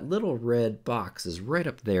 That little red box is right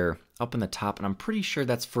up there, up in the top, and I'm pretty sure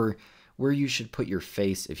that's for where you should put your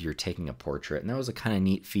face if you're taking a portrait. And that was a kind of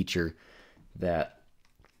neat feature that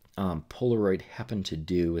Polaroid happened to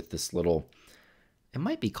do with this little, it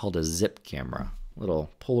might be called a zip camera,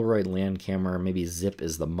 little Polaroid land camera, maybe zip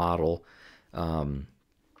is the model.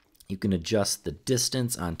 You can adjust the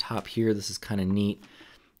distance on top here. This is kind of neat.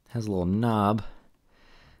 It has a little knob.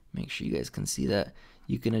 Make sure you guys can see that.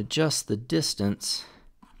 You can adjust the distance.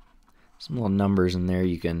 Some little numbers in there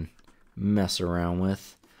you can mess around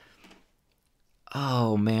with.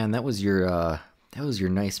 Oh man, that was your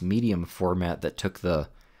nice medium format that took the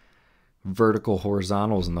vertical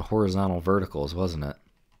horizontals and the horizontal verticals, wasn't it?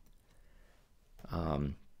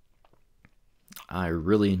 I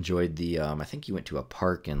really enjoyed the, I think you went to a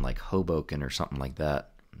park in like Hoboken or something like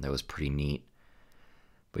that. That was pretty neat.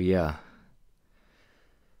 But yeah,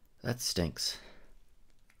 that stinks.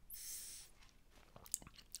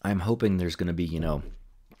 I'm hoping there's going to be, you know,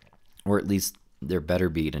 or at least there better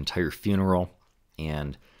be an entire funeral,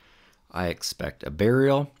 and I expect a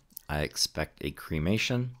burial, I expect a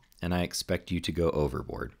cremation, and I expect you to go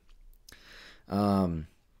overboard.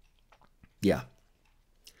 Yeah,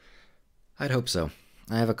 I'd hope so.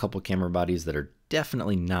 I have a couple camera bodies that are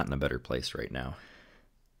definitely not in a better place right now.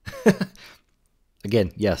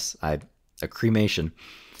 Again, yes, a cremation.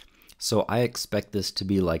 So I expect this to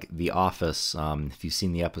be like The Office. If you've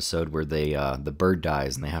seen the episode where they the bird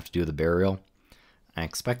dies and they have to do the burial, I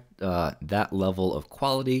expect that level of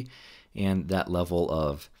quality and that level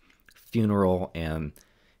of funeral. And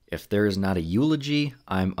if there is not a eulogy,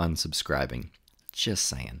 I'm unsubscribing. Just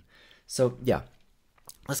saying. So yeah,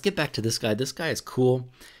 let's get back to this guy. This guy is cool.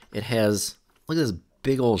 It has, look at this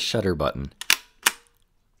big old shutter button.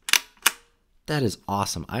 That is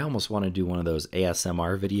awesome. I almost want to do one of those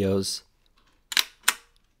ASMR videos.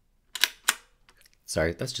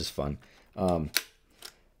 Sorry, that's just fun.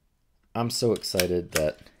 I'm so excited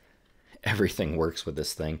that everything works with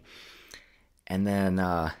this thing. And then,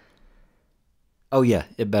 oh yeah,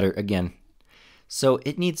 it better, again. So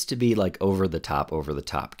it needs to be like over the top,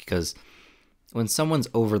 because when someone's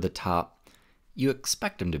over the top, you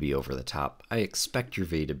expect them to be over the top. I expect your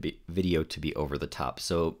video to be over the top.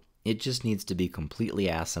 So it just needs to be completely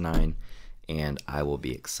asinine, and I will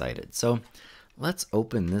be excited. So let's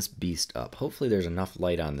open this beast up. Hopefully there's enough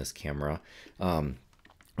light on this camera.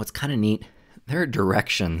 What's kind of neat, there are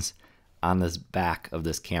directions on this back of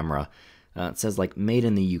this camera. It says like made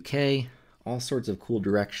in the UK, all sorts of cool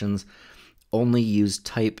directions. Only use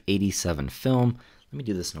type 87 film. Let me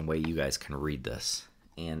do this in a way you guys can read this,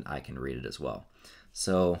 and I can read it as well.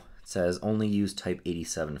 So it says only use type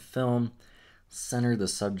 87 film, center the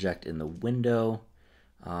subject in the window.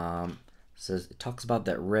 Says it talks about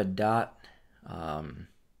that red dot. There's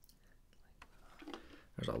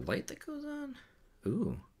a light that goes on.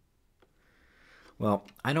 Ooh. Well,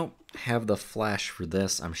 I don't have the flash for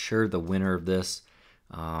this. I'm sure the winner of this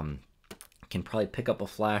can probably pick up a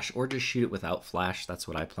flash or just shoot it without flash. That's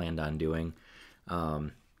what I planned on doing.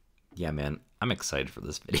 Yeah, man, I'm excited for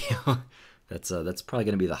this video. That's probably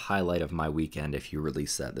going to be the highlight of my weekend if you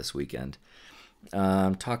release that this weekend.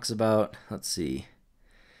 Talks about, let's see.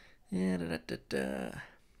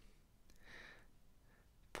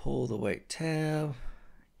 Pull the white tab.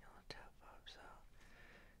 Yellow tab pops out.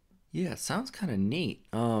 Yeah, it sounds kind of neat.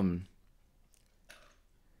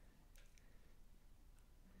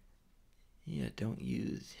 Yeah, don't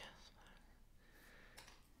use.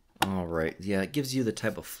 All right. Yeah, it gives you the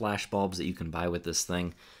type of flash bulbs that you can buy with this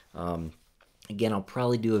thing. Again, I'll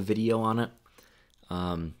probably do a video on it.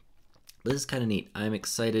 This is kind of neat. I'm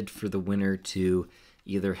excited for the winner to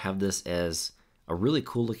either have this as a really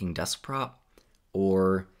cool looking desk prop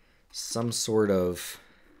or some sort of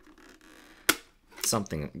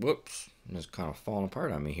something. Whoops, it's kind of falling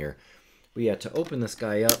apart on me here. But yeah, to open this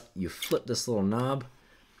guy up, you flip this little knob,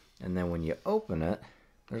 and then when you open it,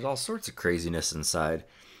 there's all sorts of craziness inside.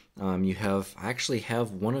 I actually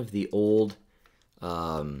have one of the old,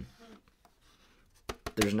 there's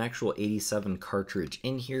an actual 87 cartridge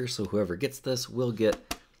in here, so whoever gets this will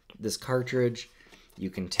get this cartridge. You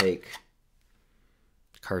can take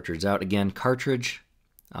cartridge out. Again, cartridge,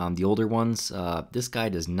 the older ones, this guy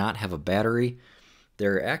does not have a battery.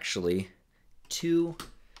 There are actually two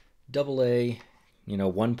AA,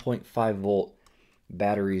 1.5 volt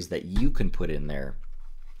batteries that you can put in there.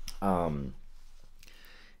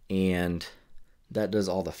 And that does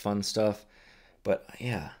all the fun stuff. But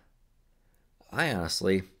yeah, I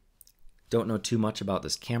honestly don't know too much about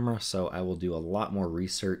this camera, so I will do a lot more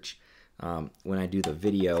research when I do the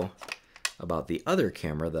video about the other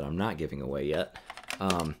camera that I'm not giving away yet.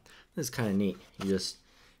 This is kind of neat. You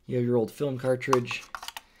have your old film cartridge,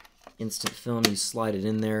 instant film, you slide it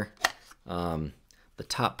in there. The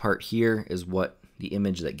top part here is what the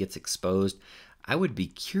image that gets exposed. I would be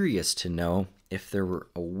curious to know if there were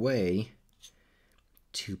a way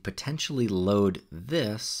to potentially load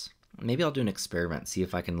this. Maybe I'll do an experiment, see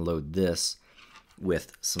if I can load this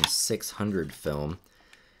with some 600 film,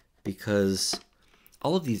 because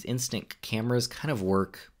all of these instant cameras kind of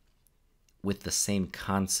work with the same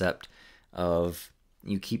concept of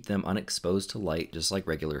you keep them unexposed to light, just like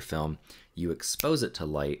regular film. You expose it to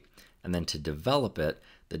light, and then to develop it,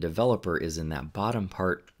 the developer is in that bottom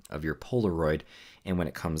part of your Polaroid, and when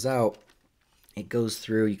it comes out, it goes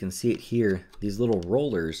through, you can see it here, these little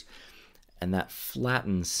rollers, and that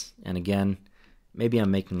flattens, and again, maybe I'm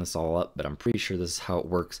making this all up, but I'm pretty sure this is how it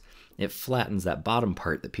works. It flattens that bottom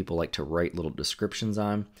part that people like to write little descriptions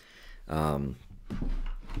on. The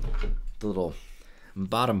little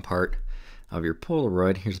bottom part of your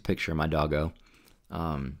Polaroid, here's a picture of my doggo.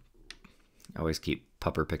 I always keep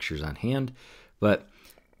pupper pictures on hand, but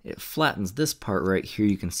it flattens this part right here.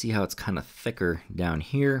 You can see how it's kind of thicker down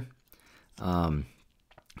here.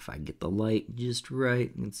 If I get the light just right,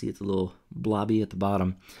 you can see it's a little blobby at the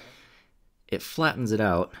bottom. It flattens it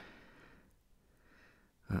out.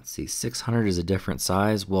 Let's see, 600 is a different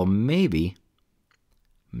size. Well, maybe,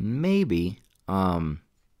 let's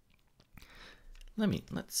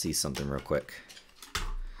see something real quick.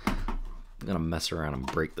 I'm gonna mess around and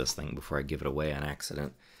break this thing before I give it away on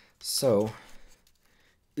accident. So,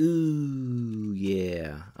 ooh,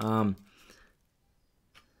 yeah.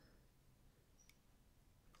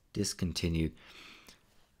 Discontinued.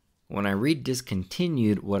 When I read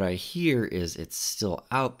discontinued, what I hear is it's still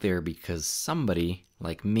out there because somebody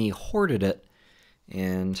like me hoarded it.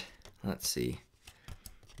 And let's see.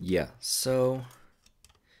 Yeah, so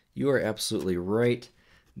you are absolutely right.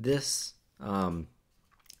 This, the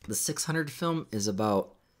 600 film is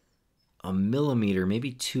about a millimeter,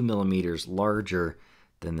 maybe 2 millimeters larger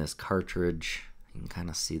than this cartridge. You can kind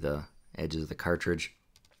of see the edges of the cartridge.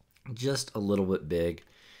 Just a little bit big.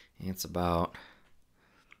 It's about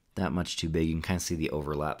that much too big. You can kind of see the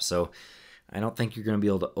overlap. So I don't think you're going to be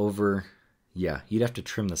able to yeah, you'd have to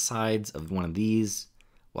trim the sides of one of these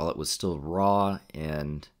while it was still raw,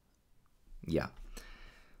 and yeah.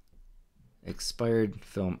 Expired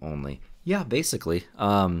film only. Yeah, basically.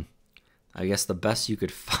 I guess the best you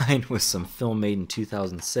could find was some film made in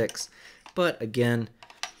 2006. But again,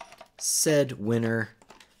 said winner,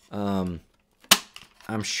 I'm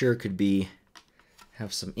sure could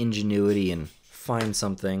have some ingenuity and find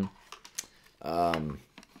something.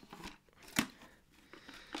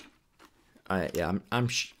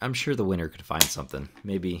 I'm sure the winner could find something.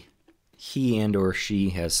 Maybe he and or she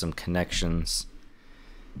has some connections,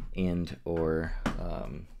 and or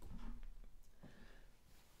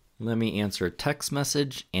let me answer a text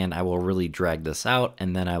message, and I will really drag this out,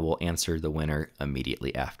 and then I will answer the winner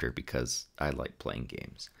immediately after because I like playing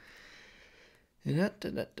games. Give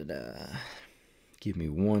me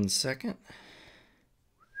 1 second.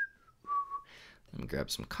 Let me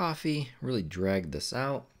grab some coffee, really drag this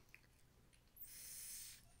out.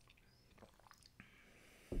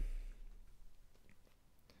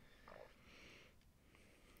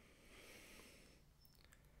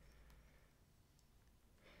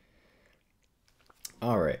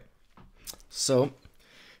 All right, so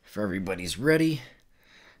if everybody's ready,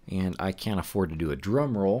 and I can't afford to do a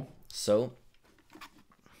drum roll, so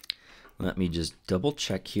let me just double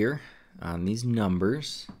check here on these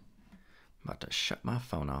numbers. I'm about to shut my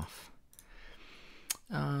phone off.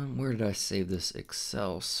 Where did I save this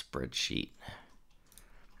Excel spreadsheet?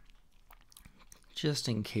 Just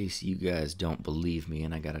in case you guys don't believe me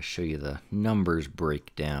and I gotta show you the numbers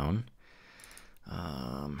breakdown.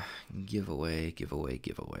 Giveaway.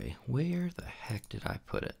 Where the heck did I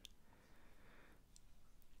put it?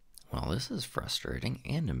 Well, this is frustrating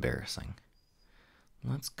and embarrassing.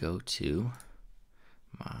 Let's go to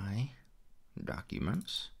my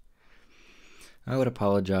documents. I would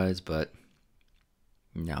apologize, but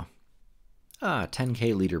no.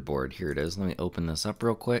 10K leaderboard. Here it is. Let me open this up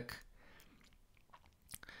real quick.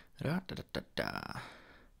 No, I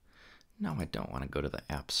don't want to go to the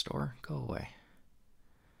App Store. Go away.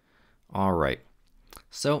 All right.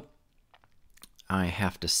 So, I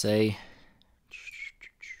have to say,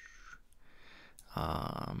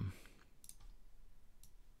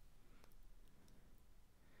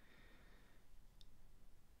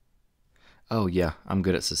 oh yeah, I'm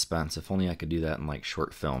good at suspense. If only I could do that in like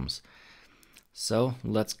short films. So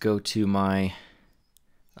let's go to my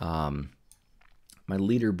my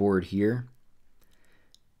leaderboard here.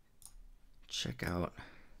 Check out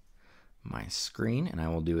my screen, and I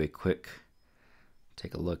will do a quick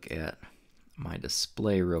take a look at my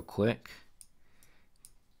display real quick.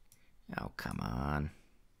 Oh, come on.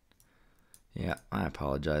 Yeah, I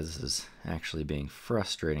apologize. This is actually being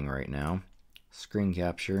frustrating right now. Screen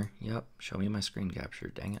capture. Yep, show me my screen capture.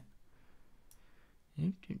 Dang it.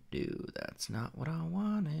 That's not what I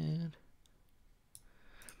wanted.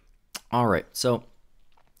 All right, so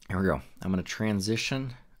here we go. I'm going to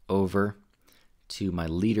transition over to my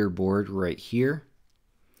leaderboard right here.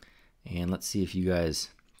 And let's see if you guys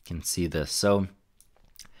can see this. So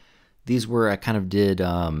these were, I kind of did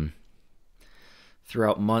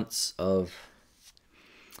throughout months of,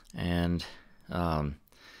 and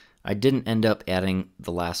I didn't end up adding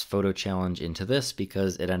the last photo challenge into this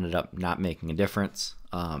because it ended up not making a difference,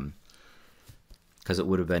 because it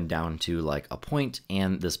would have been down to like a point,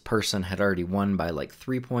 and this person had already won by like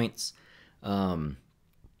 3 points. And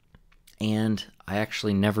I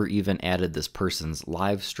actually never even added this person's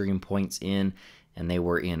live stream points in, and they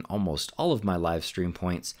were in almost all of my live stream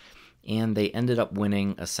points, and they ended up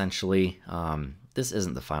winning essentially. This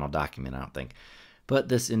isn't the final document, I don't think, but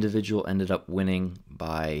this individual ended up winning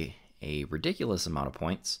by a ridiculous amount of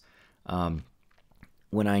points.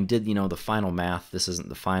 When I did, the final math, this isn't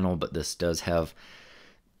the final, but this does have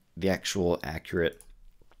the actual accurate,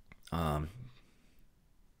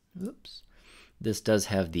 this does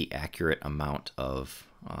have the accurate amount of,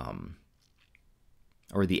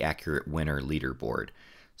 or the accurate winner leaderboard.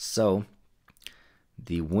 So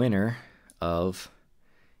the winner of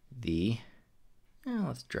the,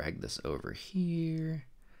 let's drag this over here.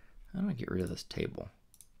 How do I get rid of this table?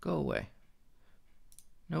 Go away.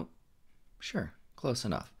 Nope. Sure. Close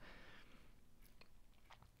enough.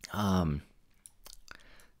 Let's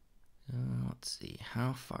see.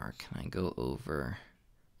 How far can I go over?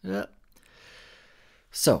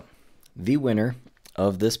 So, the winner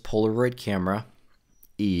of this Polaroid camera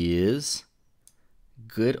is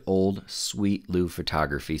good old Sweet Lou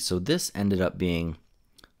Photography. So this ended up being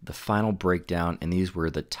the final breakdown, and these were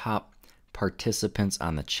the top participants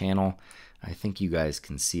on the channel. I think you guys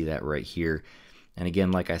can see that right here. And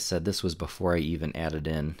again, like I said, this was before I even added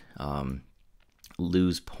in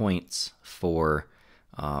Lou's points for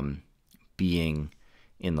being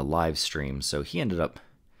in the live stream. So he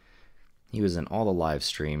was in all the live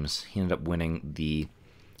streams. He ended up winning the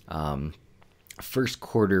first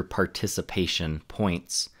quarter participation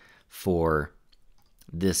points for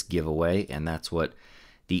this giveaway, and that's what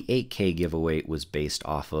the 8K giveaway was based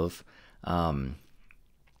off of.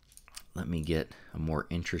 Let me get a more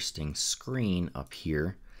interesting screen up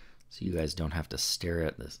here so you guys don't have to stare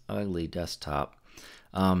at this ugly desktop.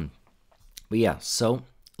 But yeah, so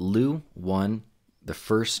Lou won the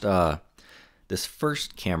first this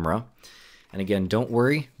first camera. And again, don't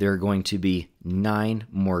worry, there are going to be 9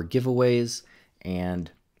 more giveaways,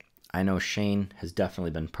 and I know Shane has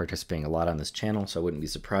definitely been participating a lot on this channel, so I wouldn't be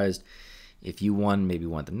surprised if you won maybe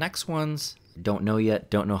one of the next ones. Don't know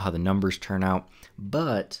yet, don't know how the numbers turn out,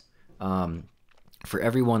 but for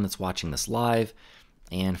everyone that's watching this live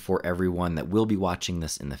and for everyone that will be watching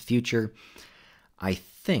this in the future, I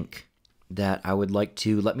think that I would like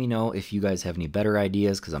to let me know if you guys have any better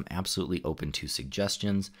ideas, because I'm absolutely open to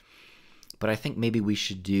suggestions. But I think maybe we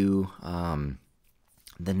should do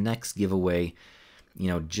the next giveaway, you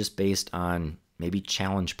know, just based on maybe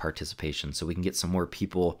challenge participation, so we can get some more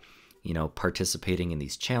people, you know, participating in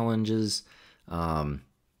these challenges, some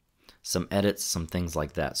edits, some things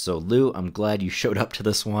like that. So Lou, I'm glad you showed up to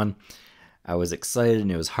this one. I was excited,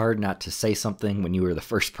 and it was hard not to say something when you were the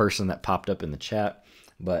first person that popped up in the chat.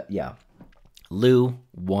 But yeah, Lou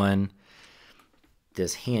won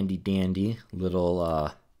this handy dandy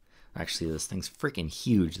little, actually this thing's freaking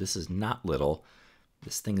huge. This is not little.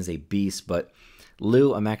 This thing is a beast. But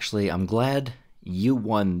Lou, I'm glad you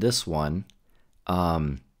won this one,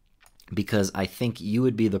 because I think you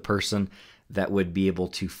would be the person that would be able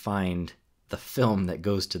to find the film that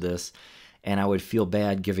goes to this, and I would feel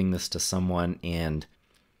bad giving this to someone and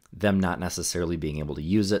them not necessarily being able to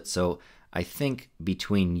use it. So I think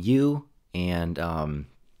between you and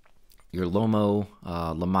your Lomo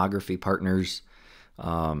lomography partners,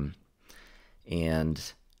 and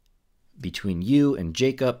between you and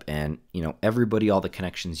Jacob and, you know, everybody, all the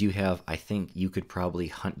connections you have, I think you could probably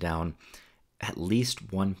hunt down at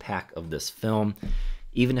least 1 pack of this film.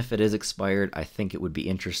 Even if it is expired, I think it would be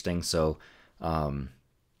interesting. So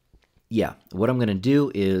yeah, what I'm going to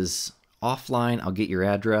do is offline, I'll get your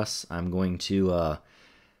address. I'm going to,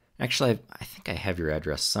 actually, I think I have your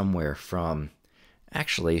address somewhere from,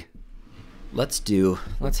 actually, let's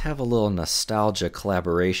have a little nostalgia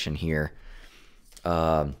collaboration here.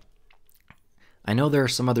 I know there are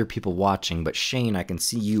some other people watching, but Shane, I can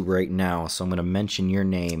see you right now, so I'm going to mention your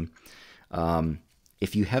name.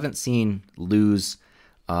 If you haven't seen Lou's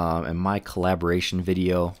and my collaboration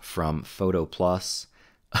video from Photo Plus,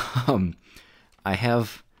 I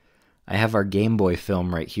have our Game Boy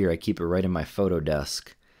film right here. I keep it right in my photo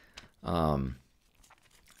desk.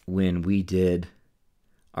 When we did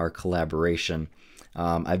our collaboration,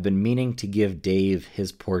 I've been meaning to give Dave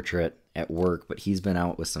his portrait at work, but he's been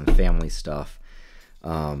out with some family stuff.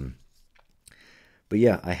 But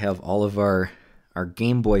yeah, I have all of our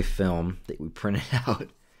Game Boy film that we printed out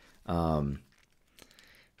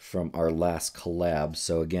from our last collab.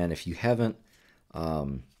 So again, if you haven't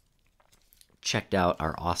checked out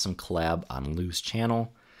our awesome collab on Lou's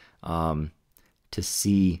channel to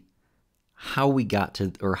see how we got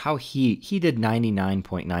to, or how he did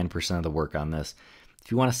 99.9% of the work on this.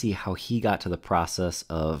 If you want to see how he got to the process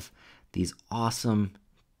of these awesome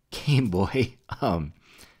Game Boy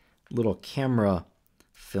little camera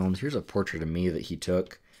films. Here's a portrait of me that he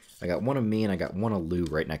took. I got one of me and I got one of Lou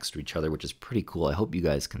right next to each other, which is pretty cool. I hope you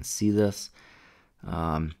guys can see this.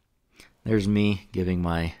 There's me giving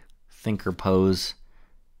my thinker pose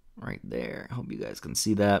right there. I hope you guys can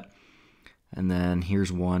see that. And then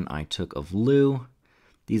here's one I took of Lou.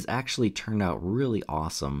 These actually turned out really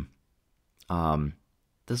awesome.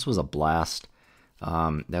 This was a blast.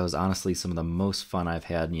 That was honestly some of the most fun I've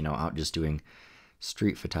had, you know, out just doing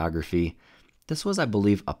street photography. This was, I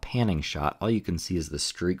believe, a panning shot. All you can see is the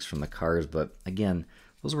streaks from the cars, but again,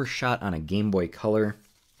 those were shot on a Game Boy Color.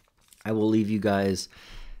 I will leave you guys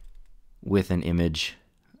with an image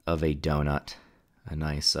of a donut. A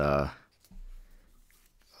nice,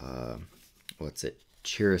 what's it?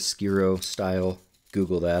 Chiaroscuro style.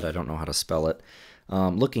 Google that. I don't know how to spell it.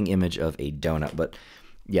 Looking image of a donut. But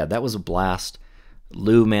yeah, that was a blast.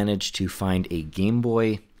 Lou managed to find a Game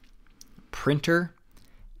Boy printer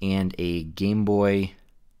and a Game Boy,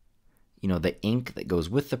 you know, the ink that goes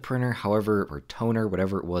with the printer, however, or toner,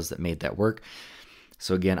 whatever it was that made that work.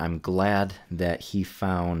 So again, I'm glad that he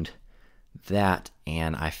found that,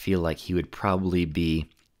 and I feel like he would probably be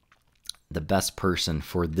the best person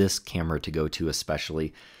for this camera to go to,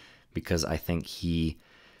 especially because I think he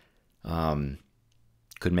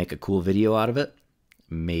could make a cool video out of it.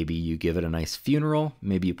 Maybe you give it a nice funeral,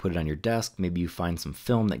 maybe you put it on your desk, maybe you find some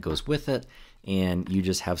film that goes with it, and you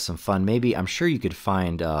just have some fun. Maybe, I'm sure you could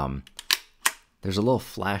find, there's a little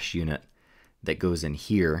flash unit that goes in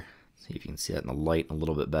here. See if you can see that in the light a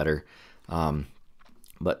little bit better.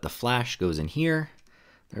 But the flash goes in here.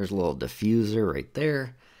 There's a little diffuser right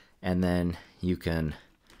there. And then you can,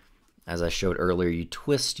 as I showed earlier, you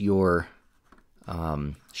twist your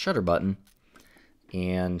shutter button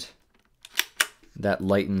and that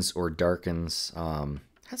lightens or darkens,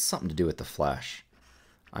 has something to do with the flash.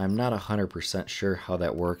 I'm not 100% sure how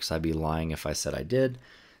that works. I'd be lying if I said I did.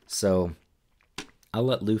 So I'll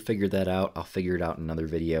let Lou figure that out. I'll figure it out in another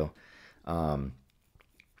video.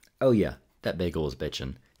 Oh yeah, that bagel was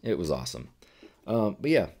bitchin'. It was awesome. But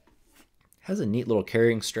yeah, has a neat little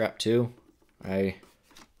carrying strap too. I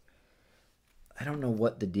don't know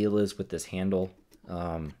what the deal is with this handle.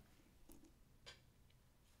 Kind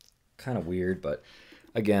of weird, but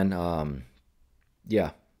again,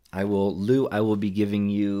 yeah, I will be giving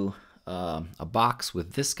you a box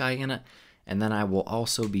with this guy in it, and then I will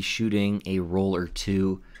also be shooting a roll or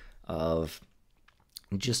two of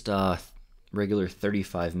just regular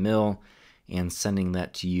 35 mil and sending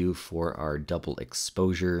that to you for our double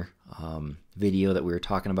exposure video that we were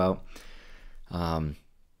talking about.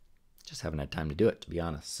 Just haven't had time to do it, to be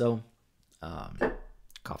honest. So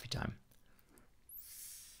coffee time.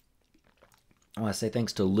 I want to say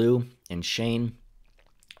thanks to Lou and Shane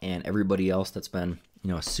and everybody else that's been,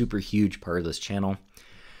 a super huge part of this channel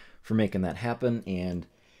for making that happen. And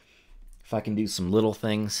if I can do some little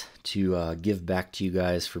things to give back to you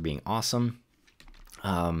guys for being awesome,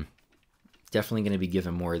 definitely going to be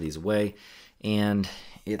giving more of these away. And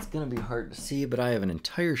it's going to be hard to see, but I have an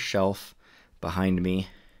entire shelf behind me,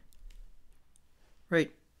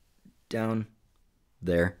 right down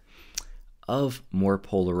there, of more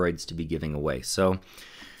Polaroids to be giving away. So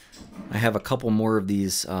I have a couple more of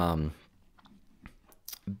these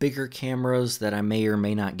bigger cameras that I may or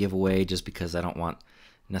may not give away, just because I don't want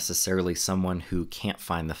necessarily someone who can't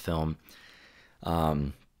find the film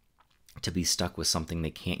to be stuck with something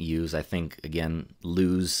they can't use. I think, again,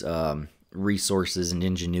 Lou's resources and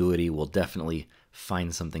ingenuity will definitely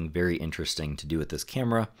find something very interesting to do with this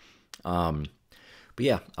camera. But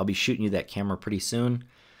yeah, I'll be shooting you that camera pretty soon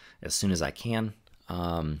as I can.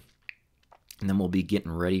 And then we'll be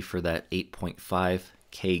getting ready for that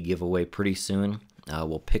 8.5K giveaway pretty soon.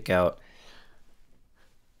 We'll pick out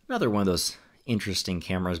another one of those interesting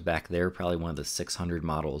cameras back there, probably one of the 600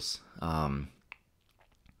 models.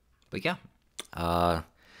 But yeah,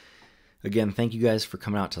 again, thank you guys for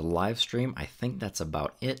coming out to the live stream. I think that's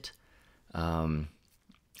about it. I'm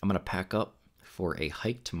going to pack up for a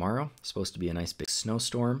hike tomorrow. It's supposed to be a nice big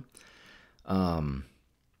snowstorm.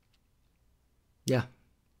 Yeah,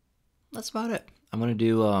 that's about it. I'm going to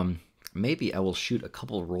do, maybe I will shoot a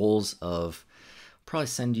couple rolls of, probably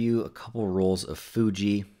send you a couple rolls of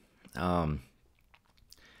Fuji. I'm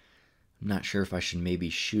not sure if I should maybe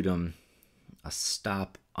shoot them a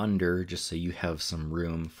stop under, just so you have some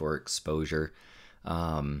room for exposure.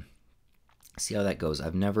 See how that goes.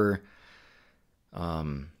 I've never, I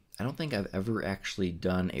don't think I've ever actually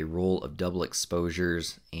done a roll of double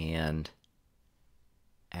exposures and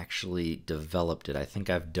actually developed it. I think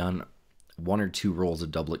I've done 1 or 2 rolls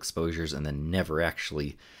of double exposures and then never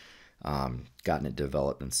actually gotten it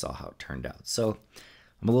developed and saw how it turned out. So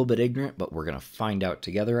I'm a little bit ignorant, but we're gonna find out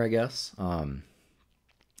together, I guess.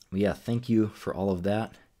 Yeah, thank you for all of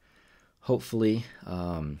that. Hopefully,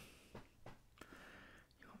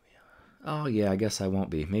 oh yeah, I guess I won't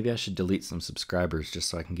be. Maybe I should delete some subscribers just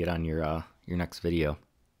so I can get on your next video.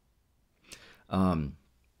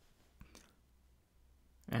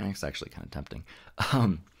 It's actually kind of tempting.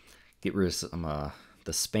 Get rid of some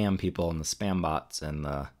the spam people and the spam bots and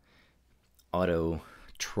the auto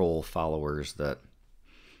troll followers that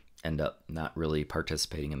end up not really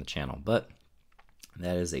participating in the channel. But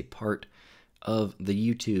that is a part of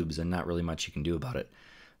the YouTubes and not really much you can do about it.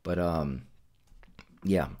 But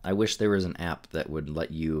yeah, I wish there was an app that would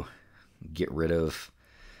let you get rid of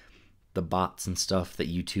the bots and stuff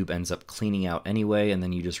that YouTube ends up cleaning out anyway, and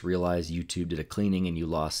then you just realize YouTube did a cleaning and you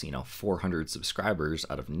lost, 400 subscribers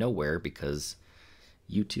out of nowhere because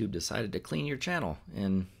YouTube decided to clean your channel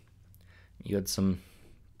and you had some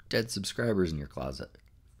dead subscribers in your closet.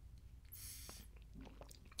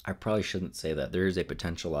 I probably shouldn't say that. There is a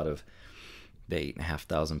potential out of the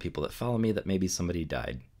 8,500 people that follow me that maybe somebody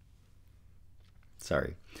died.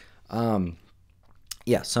 Sorry.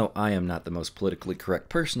 Yeah, so I am not the most politically correct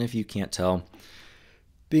person, if you can't tell.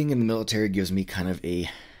 Being in the military gives me kind of a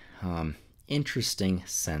interesting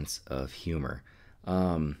sense of humor.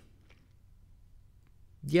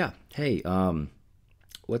 Yeah, hey,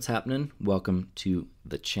 what's happening? Welcome to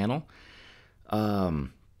the channel. But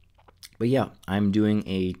yeah, I'm doing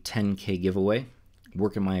a 10K giveaway,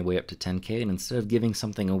 working my way up to 10K, and instead of giving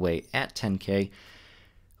something away at 10K,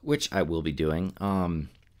 which I will be doing,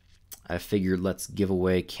 I figured let's give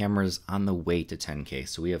away cameras on the way to 10K.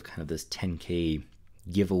 So we have kind of this 10K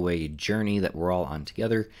giveaway journey that we're all on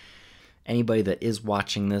together. Anybody that is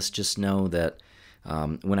watching this, just know that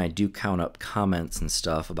When I do count up comments and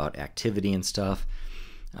stuff about activity and stuff,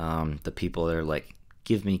 the people that are like,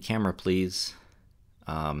 give me camera please,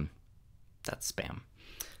 that's spam.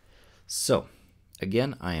 So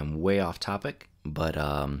again, I am way off topic, but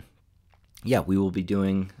yeah, we will be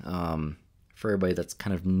doing, for everybody that's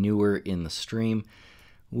kind of newer in the stream,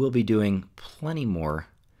 we'll be doing plenty more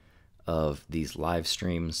of these live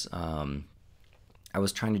streams. I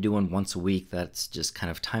was trying to do one once a week. That's just kind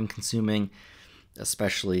of time consuming,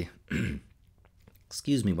 especially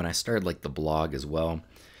excuse me, when I started like the blog as well,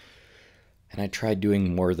 and I tried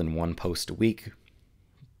doing more than one post a week.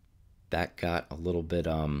 That got a little bit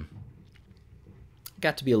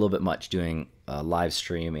got to be a little bit much, doing a live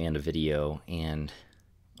stream and a video and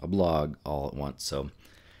a blog all at once. So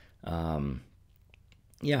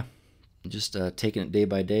yeah, just taking it day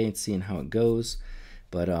by day and seeing how it goes.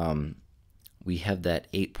 But we have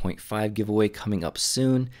that 8.5 giveaway coming up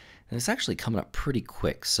soon, and it's actually coming up pretty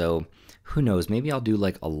quick. So who knows, maybe I'll do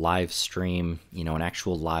like a live stream, you know, an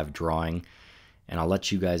actual live drawing, and I'll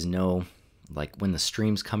let you guys know like when the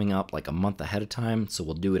stream's coming up, like a month ahead of time. So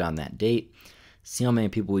we'll do it on that date, see how many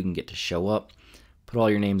people we can get to show up, put all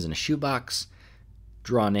your names in a shoebox,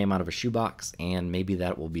 draw a name out of a shoebox, and maybe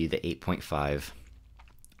that will be the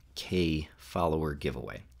 8.5K follower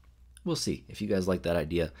giveaway. We'll see. If you guys like that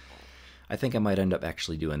idea, I think I might end up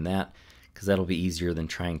actually doing that, because that'll be easier than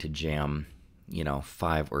trying to jam, you know,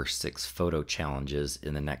 5 or 6 photo challenges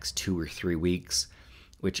in the next 2 or 3 weeks,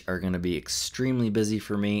 which are going to be extremely busy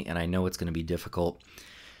for me. And I know it's going to be difficult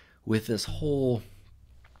with this whole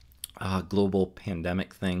global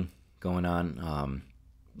pandemic thing going on.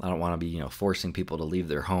 I don't want to be, you know, forcing people to leave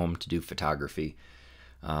their home to do photography.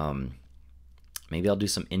 Maybe I'll do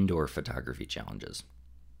some indoor photography challenges.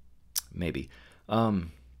 Maybe.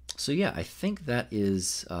 So yeah, I think that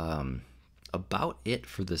is about it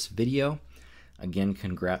for this video. Again,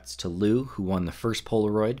 congrats to Lou, who won the first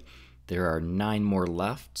Polaroid. There are 9 more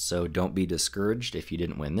left, so don't be discouraged if you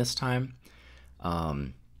didn't win this time.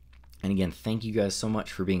 And again, thank you guys so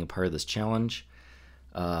much for being a part of this challenge.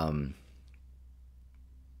 Let's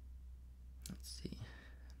see.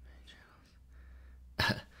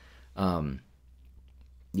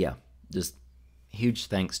 Yeah, just huge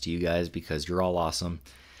thanks to you guys, because you're all awesome.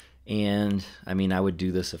 And I mean, I would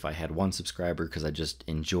do this if I had 1 subscriber, because I just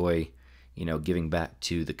enjoy, you know, giving back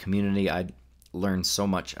to the community. I learned so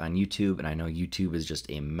much on YouTube, and I know YouTube is just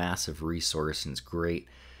a massive resource, and it's great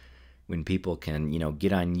when people can, you know,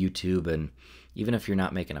 get on YouTube, and even if you're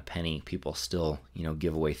not making a penny, people still, you know,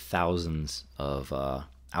 give away thousands of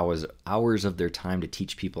hours of their time to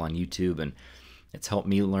teach people on YouTube, and it's helped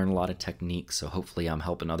me learn a lot of techniques. So hopefully I'm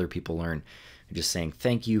helping other people learn. I'm just saying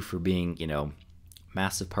thank you for being, you know,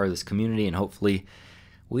 massive part of this community, and hopefully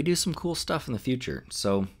we do some cool stuff in the future.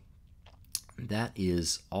 So that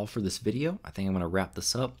is all for this video. I think I'm going to wrap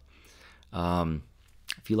this up.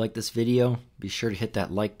 If you like this video, be sure to hit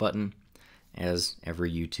that like button, as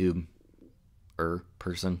every YouTube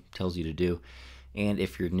person tells you to do. And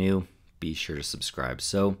if you're new, be sure to subscribe.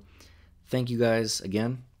 So thank you guys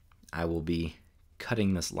again. I will be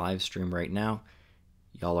cutting this live stream right now.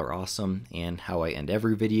 Y'all are awesome. And how I end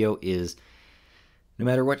every video is, no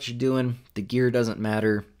matter what you're doing, the gear doesn't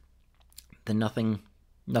matter, then nothing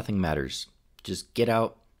matters. Just get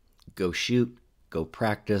out, go shoot, go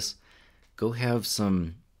practice, go have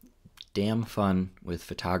some damn fun with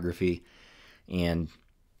photography, and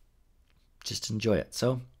just enjoy it.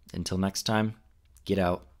 So until next time, get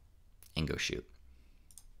out and go shoot.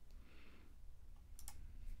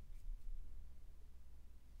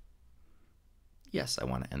 Yes, I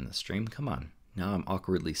want to end the stream. Come on. Now I'm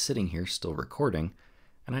awkwardly sitting here still recording,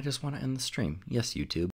 and I just want to end the stream. Yes, YouTube.